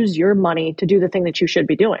go use your money to do the thing that you should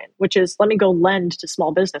be doing, which is let me go lend to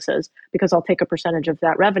small businesses because I'll take a percentage of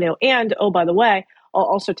that revenue. And, oh, by the way, I'll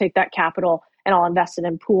also take that capital and I'll invest it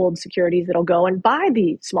in pooled securities that'll go and buy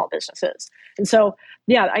the small businesses. And so,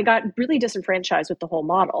 yeah, I got really disenfranchised with the whole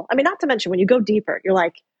model. I mean, not to mention when you go deeper, you're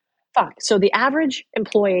like, fuck. So the average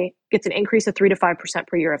employee gets an increase of 3 to 5%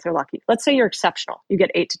 per year if they're lucky. Let's say you're exceptional. You get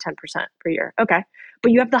 8 to 10% per year. Okay.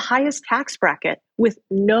 But you have the highest tax bracket with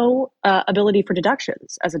no ability for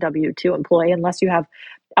deductions as a W-2 employee unless you have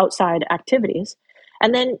outside activities.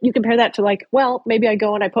 And then you compare that to like, well, maybe I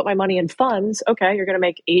go and I put my money in funds. Okay, you're going to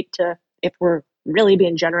make 8 to, if we're really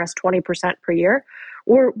being generous, 20% per year.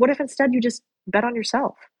 Or what if instead you just bet on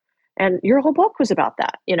yourself? And your whole book was about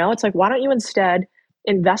that. It's like, why don't you instead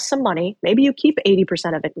invest some money? Maybe you keep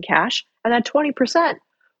 80% of it in cash, and that 20%,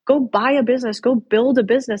 go buy a business, go build a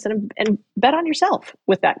business, and bet on yourself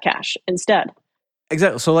with that cash instead.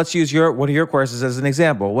 Exactly. So let's use one of your courses as an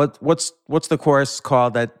example. What's the course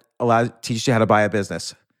called that teaches you how to buy a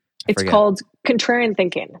business? It's called Contrarian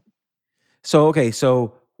Thinking. So okay,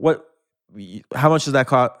 how much does that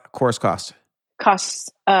course cost? Costs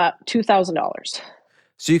 $2,000.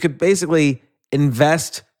 So you could basically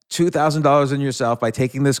invest $2,000 in yourself by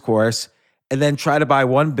taking this course, and then try to buy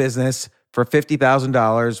one business for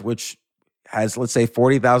 $50,000, which has, let's say,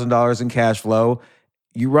 $40,000 in cash flow.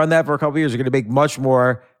 You run that for a couple of years, you're going to make much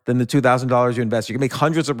more than the $2,000 you invest. You can make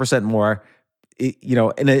hundreds of percent more.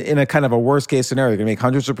 In a kind of a worst case scenario, you're going to make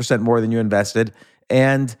hundreds of percent more than you invested.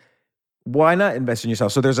 And why not invest in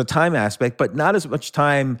yourself? So there's a time aspect, but not as much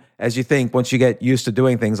time as you think once you get used to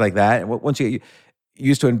doing things like that. And once you get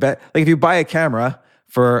used to invest, like if you buy a camera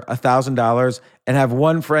for $1,000 and have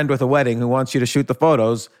one friend with a wedding who wants you to shoot the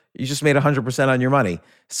photos, you just made 100% on your money.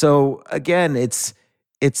 So again, it's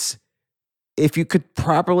if you could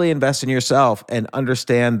properly invest in yourself and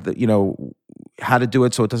understand how to do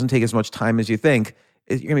it so it doesn't take as much time as you think,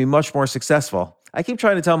 you're going to be much more successful. I keep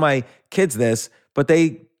trying to tell my kids this, but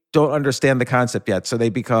they don't understand the concept yet. So they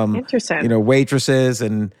become, waitresses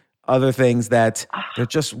and other things that they're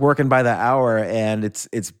just working by the hour, and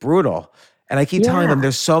it's brutal. And I keep telling them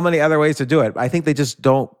there's so many other ways to do it. I think they just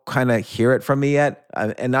don't kind of hear it from me yet.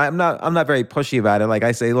 And I'm not very pushy about it. Like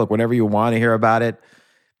I say, look, whenever you want to hear about it.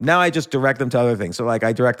 Now I just direct them to other things. So like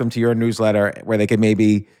I direct them to your newsletter where they can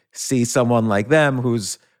maybe see someone like them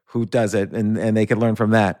who does it, and they can learn from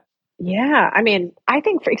that. Yeah. I mean, I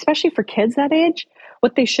think especially for kids that age,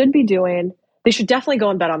 what they should be doing, they should definitely go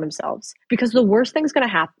and bet on themselves, because the worst thing's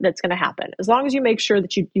that's going to happen, as long as you make sure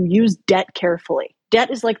that you use debt carefully. Debt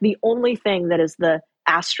is like the only thing that is the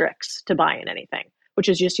asterisk to buying anything, which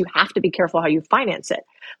is just you have to be careful how you finance it.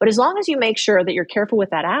 But as long as you make sure that you're careful with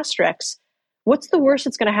that asterisk, what's the worst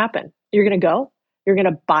that's going to happen? You're going to you're going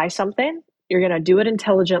to buy something, you're going to do it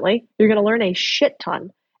intelligently, you're going to learn a shit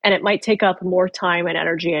ton, and it might take up more time and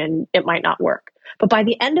energy, and it might not work. But by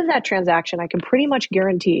the end of that transaction, I can pretty much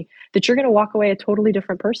guarantee that you're going to walk away a totally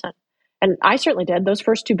different person. And I certainly did. Those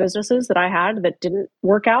first 2 businesses that I had that didn't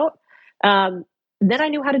work out, then I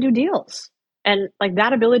knew how to do deals. And like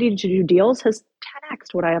that ability to do deals has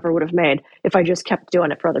 10x'd what I ever would have made if I just kept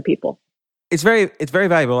doing it for other people. It's very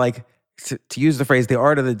valuable. Like to use the phrase, the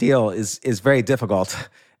art of the deal is very difficult.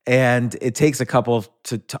 And it takes a couple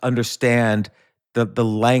to understand the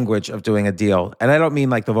language of doing a deal. And I don't mean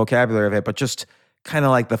like the vocabulary of it, but just kind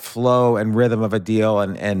of like the flow and rhythm of a deal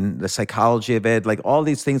and the psychology of it. Like all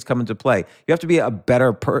these things come into play. You have to be a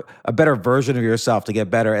better version of yourself to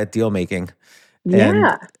get better at deal making.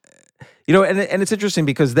 Yeah. And it's interesting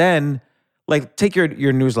because then, like, take your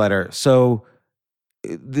newsletter. So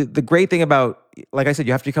the great thing about, like I said,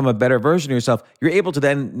 you have to become a better version of yourself. You're able to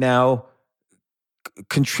then now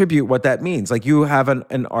contribute what that means. Like you have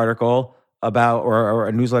an article about, or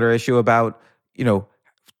a newsletter issue about,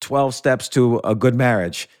 12 steps to a good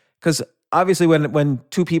marriage. Because obviously when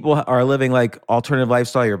two people are living like alternative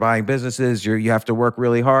lifestyle, you're buying businesses, you have to work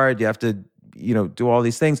really hard, you have to, do all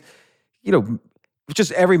these things,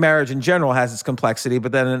 just every marriage in general has its complexity,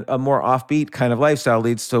 but then a more offbeat kind of lifestyle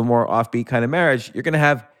leads to a more offbeat kind of marriage. You're going to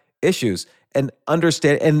have issues and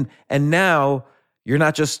understand. And now you're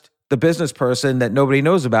not just the business person that nobody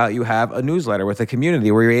knows about. You have a newsletter with a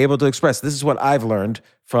community where you're able to express, this is what I've learned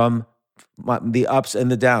from the ups and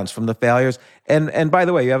the downs, from the failures. And by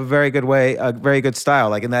the way, you have a very good style.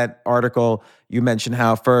 Like in that article, you mentioned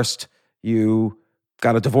how first you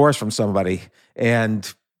got a divorce from somebody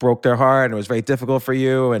and broke their heart, and it was very difficult for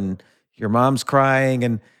you, and your mom's crying.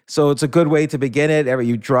 And so it's a good way to begin it.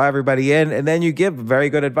 You draw everybody in, and then you give very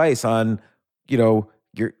good advice on,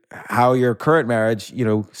 how your current marriage,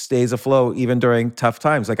 stays afloat even during tough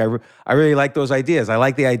times. Like I really like those ideas. I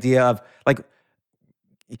like the idea of like,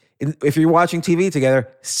 if you're watching TV together,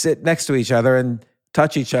 sit next to each other and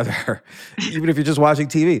touch each other, even if you're just watching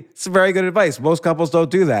TV. It's very good advice. Most couples don't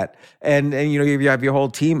do that. And you have your whole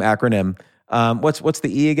team acronym. What's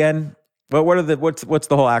the E again? What's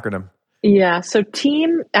the whole acronym? Yeah. So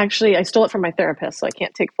team, actually, I stole it from my therapist, so I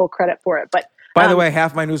can't take full credit for it. But by the way,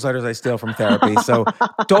 half my newsletters I steal from therapy. So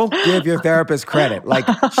don't give your therapist credit. Like,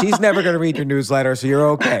 she's never going to read your newsletter, so you're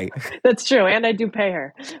okay. That's true. And I do pay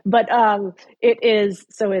her. But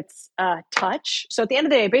it's touch. So at the end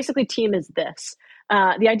of the day, basically team is this.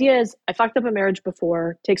 The idea is I fucked up a marriage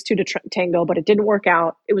before, takes two to tango, but it didn't work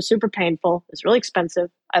out. It was super painful. It's really expensive.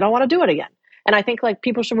 I don't want to do it again. And I think like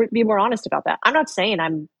people should be more honest about that. I'm not saying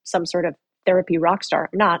I'm some sort of therapy rock star.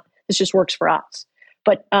 I'm not. This just works for us.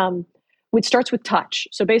 But it starts with touch.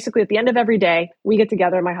 So basically at the end of every day, we get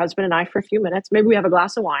together, my husband and I, for a few minutes. Maybe we have a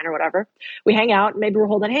glass of wine or whatever. We hang out. Maybe we're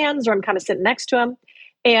holding hands, or I'm kind of sitting next to him.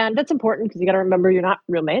 And that's important because you got to remember you're not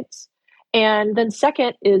roommates. And then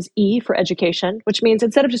second is E for education, which means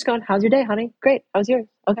instead of just going, how's your day, honey? Great. How's yours?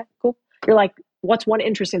 Okay, cool. You're like, what's one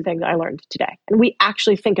interesting thing that I learned today? And we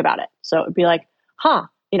actually think about it. So it'd be like,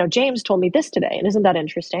 James told me this today. And isn't that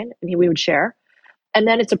interesting? And we would share. And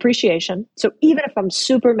then it's appreciation. So even if I'm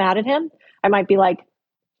super mad at him, I might be like,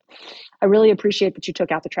 I really appreciate that you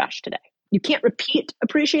took out the trash today. You can't repeat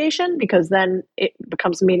appreciation because then it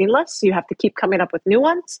becomes meaningless. You have to keep coming up with new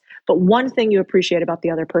ones. But one thing you appreciate about the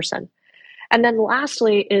other person. And then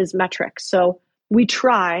lastly is metrics. So we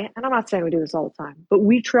try, and I'm not saying we do this all the time, but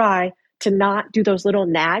we try to not do those little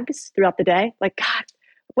nags throughout the day. Like, God,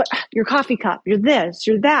 what, your coffee cup, you're this,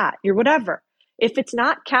 you're that, you're whatever. If it's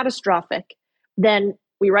not catastrophic, then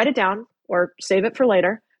we write it down or save it for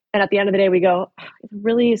later. And at the end of the day, we go, it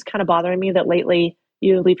really is kind of bothering me that lately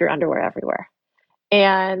you leave your underwear everywhere.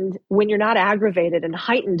 And when you're not aggravated and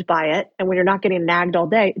heightened by it, and when you're not getting nagged all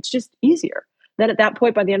day, it's just easier. Then at that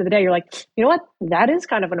point, by the end of the day, you're like, you know what? That is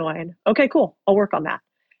kind of annoying. Okay, cool. I'll work on that.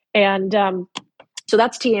 And so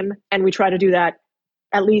that's team. And we try to do that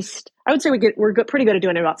at least, I would say we're pretty good at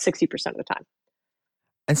doing it about 60% of the time.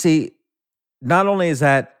 And see, not only is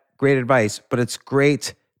that great advice, but it's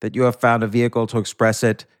great that you have found a vehicle to express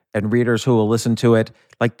it and readers who will listen to it.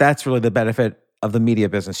 Like, that's really the benefit of the media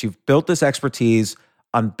business. You've built this expertise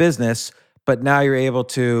on business, but now you're able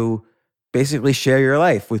to basically share your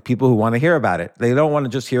life with people who want to hear about it. They don't want to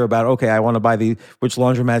just hear about, okay, I want to buy which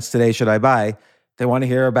laundromats today should I buy? They want to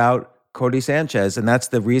hear about Codie Sanchez. And that's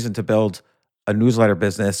the reason to build a newsletter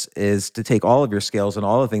business, is to take all of your skills and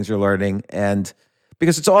all the things you're learning, and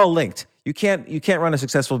because it's all linked. You can't run a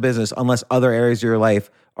successful business unless other areas of your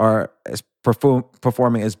life are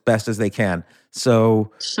performing as best as they can.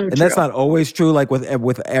 So and that's not always true. Like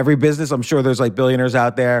with every business, I'm sure there's like billionaires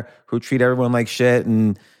out there who treat everyone like shit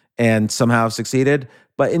and somehow succeeded.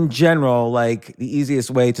 But in general, like the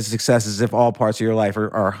easiest way to success is if all parts of your life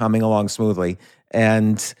are humming along smoothly,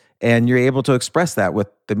 and you're able to express that with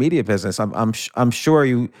the media business. I'm sure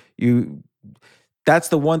you that's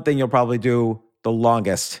the one thing you'll probably do the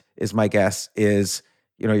longest, is my guess, is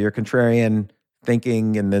your contrarian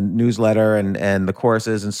thinking and the newsletter and the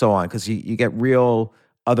courses and so on, because you get real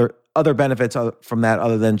other benefits from that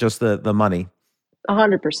other than just the money.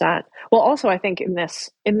 100%. Well, also I think in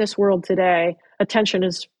this world today, attention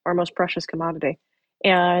is our most precious commodity.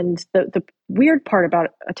 And the weird part about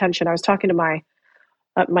attention, I was talking to my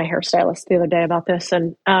hairstylist the other day about this,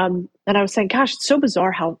 and I was saying, gosh, it's so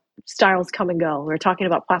bizarre how styles come and go. We were talking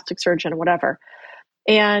about plastic surgeon and whatever.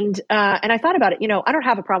 And I thought about it, I don't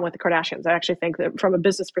have a problem with the Kardashians. I actually think that from a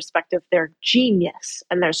business perspective, they're genius.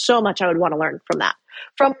 And there's so much I would want to learn from that.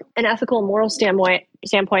 From an ethical and moral standpoint,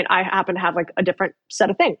 I happen to have like a different set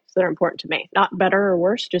of things that are important to me. Not better or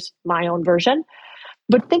worse, just my own version.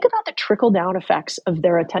 But think about the trickle down effects of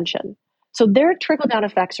their attention. So their trickle down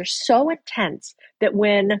effects are so intense that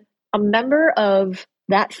when a member of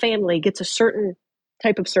that family gets a certain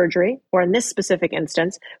type of surgery, or in this specific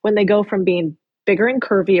instance, when they go from being bigger and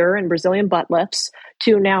curvier and Brazilian butt lifts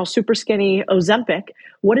to now super skinny Ozempic,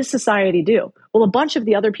 what does society do? Well, a bunch of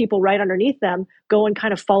the other people right underneath them go and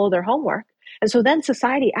kind of follow their homework. And so then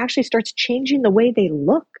society actually starts changing the way they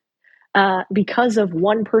look because of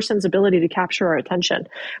one person's ability to capture our attention.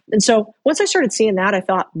 And so once I started seeing that, I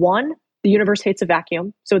thought, one, the universe hates a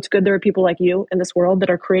vacuum. So it's good there are people like you in this world that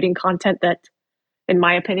are creating content that, in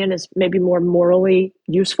my opinion, is maybe more morally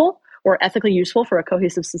useful or ethically useful for a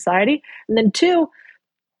cohesive society. And then two,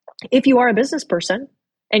 if you are a business person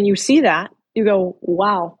and you see that, you go,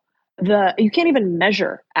 wow, you can't even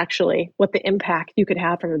measure actually what the impact you could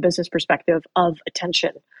have from a business perspective of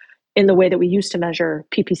attention in the way that we used to measure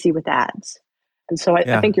PPC with ads. And so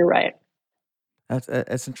I think you're right.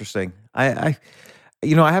 That's interesting. I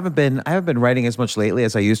haven't been writing as much lately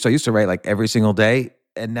as I used to. I used to write like every single day,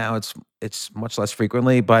 and now it's much less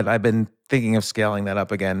frequently, but I've been thinking of scaling that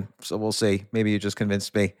up again. So we'll see. Maybe you just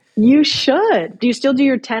convinced me. You should. Do you still do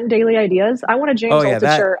your 10 daily ideas? I want a James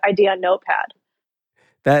Altucher idea notepad.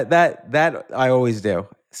 That I always do.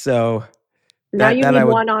 So now you need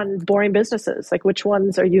one on boring businesses. Like, which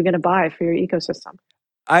ones are you going to buy for your ecosystem?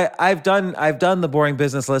 I've done the boring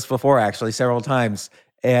business list before, actually, several times.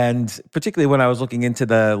 And particularly when I was looking into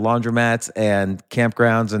the laundromats and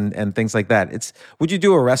campgrounds and things like that. Would you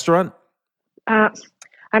do a restaurant?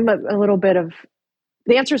 I'm a little bit of,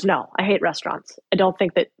 the answer is no. I hate restaurants. I don't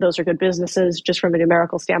think that those are good businesses. Just from a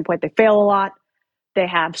numerical standpoint, they fail a lot. They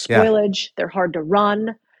have spoilage. They're hard to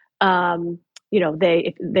run.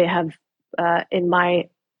 They have, in my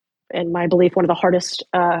belief, one of the hardest,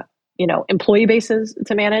 employee bases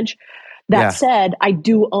to manage. That said, I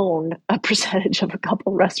do own a percentage of a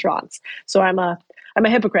couple restaurants. So I'm a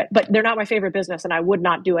hypocrite, but they're not my favorite business, and I would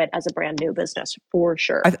not do it as a brand new business for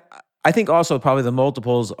sure. I think also probably the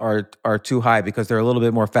multiples are too high because they're a little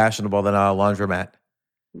bit more fashionable than a laundromat.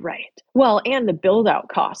 Right. Well, and the build out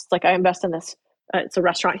costs. Like, I invest in this. It's a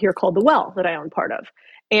restaurant here called The Well that I own part of.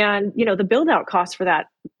 And, the build out cost for that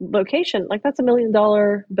location, like that's $1 million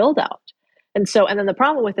build out. And then the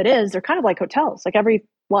problem with it is they're kind of like hotels. Like every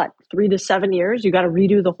 3 to 7 years, you got to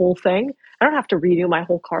redo the whole thing. I don't have to redo my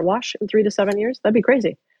whole car wash in 3 to 7 years. That'd be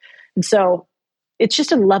crazy. And so it's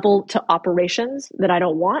just a level to operations that I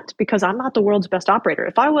don't want, because I'm not the world's best operator.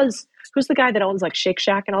 If I was, who's the guy that owns like Shake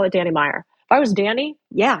Shack and all that, Danny Meyer? If I was Danny,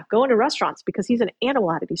 go into restaurants because he's an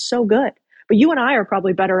animal at it. He's so good. But you and I are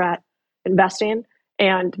probably better at investing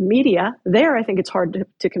and media. There, I think it's hard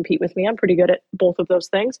to compete with me. I'm pretty good at both of those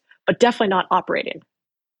things, but definitely not operating.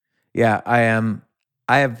 Yeah, I am.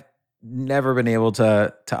 I have never been able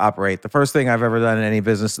to operate. The first thing I've ever done in any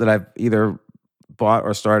business that I've either bought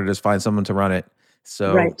or started is find someone to run it.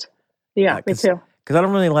 So right. Yeah, me too. Because I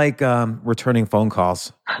don't really like returning phone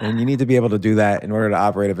calls, and you need to be able to do that in order to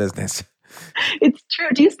operate a business. It's true.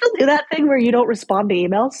 Do you still do that thing where you don't respond to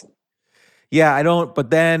emails? Yeah, I don't. But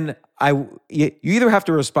then you either have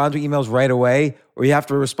to respond to emails right away, or you have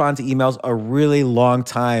to respond to emails a really long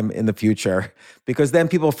time in the future, because then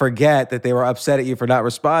people forget that they were upset at you for not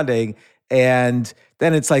responding. And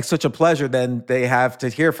then it's like such a pleasure. Then they have to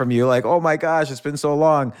hear from you like, oh my gosh, it's been so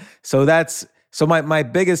long. So my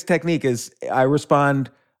biggest technique is I respond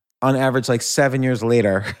on average like 7 years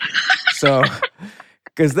later. So,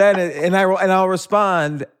 because then, I'll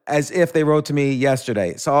respond as if they wrote to me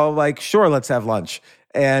yesterday. So I'll like, sure, let's have lunch.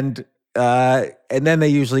 And then they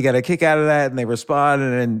usually get a kick out of that, and they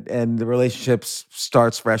respond, and the relationship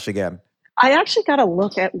starts fresh again. I actually got to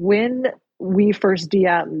look at when we first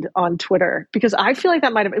DM'd on Twitter, because I feel like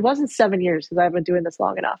that it wasn't 7 years because I've been doing this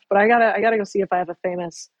long enough, but I gotta go see if I have a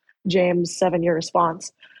famous James 7-year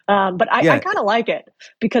response. But I kind of like it,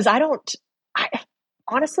 because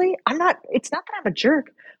honestly, it's not that I'm a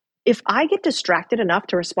jerk. If I get distracted enough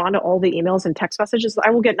to respond to all the emails and text messages,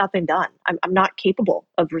 I will get nothing done. I'm not capable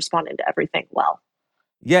of responding to everything well.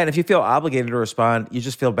 Yeah, and if you feel obligated to respond, you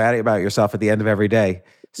just feel bad about yourself at the end of every day.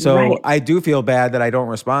 So right. I do feel bad that I don't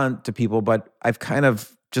respond to people, but I've kind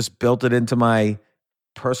of just built it into my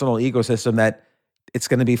personal ecosystem that it's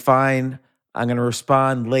going to be fine. I'm going to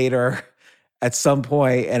respond later at some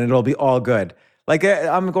point, and it'll be all good. Like,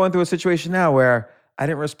 I'm going through a situation now where I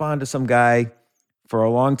didn't respond to some guy for a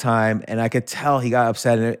long time, and I could tell he got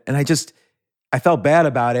upset, and I felt bad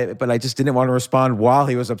about it, but I just didn't want to respond while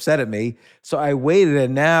he was upset at me. So I waited,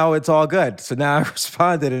 and now it's all good. So now I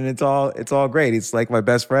responded, and it's all great. He's like my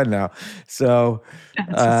best friend now. So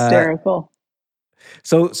that's hysterical.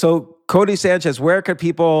 So Codie Sanchez, where could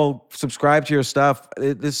people subscribe to your stuff?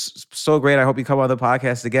 This is so great. I hope you come on the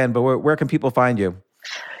podcast again. But where can people find you?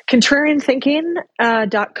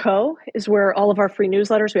 ContrarianThinking.co is where all of our free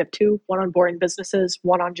newsletters, we have two, one on boring businesses,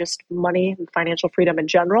 one on just money and financial freedom in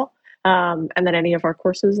general. And then any of our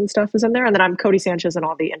courses and stuff is in there. And then I'm Codie Sanchez and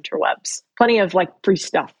all the interwebs. Plenty of like free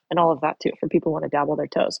stuff and all of that too for people who want to dabble their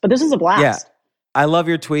toes. But this is a blast. Yeah. I love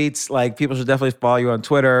your tweets. Like, people should definitely follow you on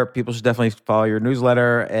Twitter. People should definitely follow your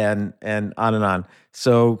newsletter and on and on.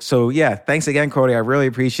 So yeah, thanks again, Codie. I really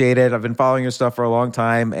appreciate it. I've been following your stuff for a long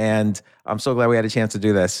time, and I'm so glad we had a chance to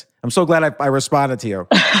do this. I'm so glad I responded to you.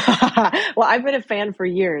 Well, I've been a fan for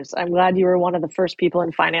years. I'm glad you were one of the first people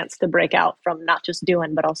in finance to break out from not just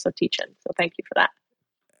doing, but also teaching. So thank you for that.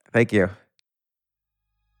 Thank you.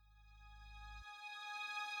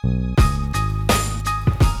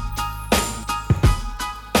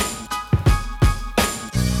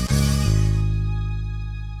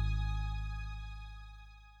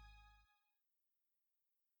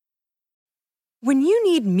 When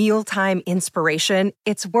you need mealtime inspiration,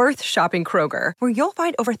 it's worth shopping Kroger, where you'll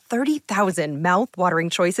find over 30,000 mouth-watering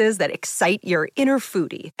choices that excite your inner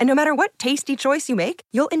foodie. And no matter what tasty choice you make,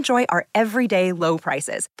 you'll enjoy our everyday low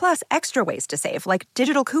prices, plus extra ways to save, like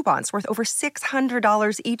digital coupons worth over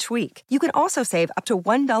 $600 each week. You can also save up to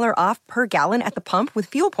 $1 off per gallon at the pump with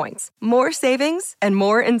fuel points. More savings and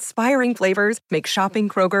more inspiring flavors make shopping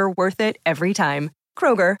Kroger worth it every time.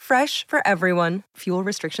 Kroger, fresh for everyone. Fuel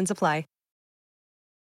restrictions apply.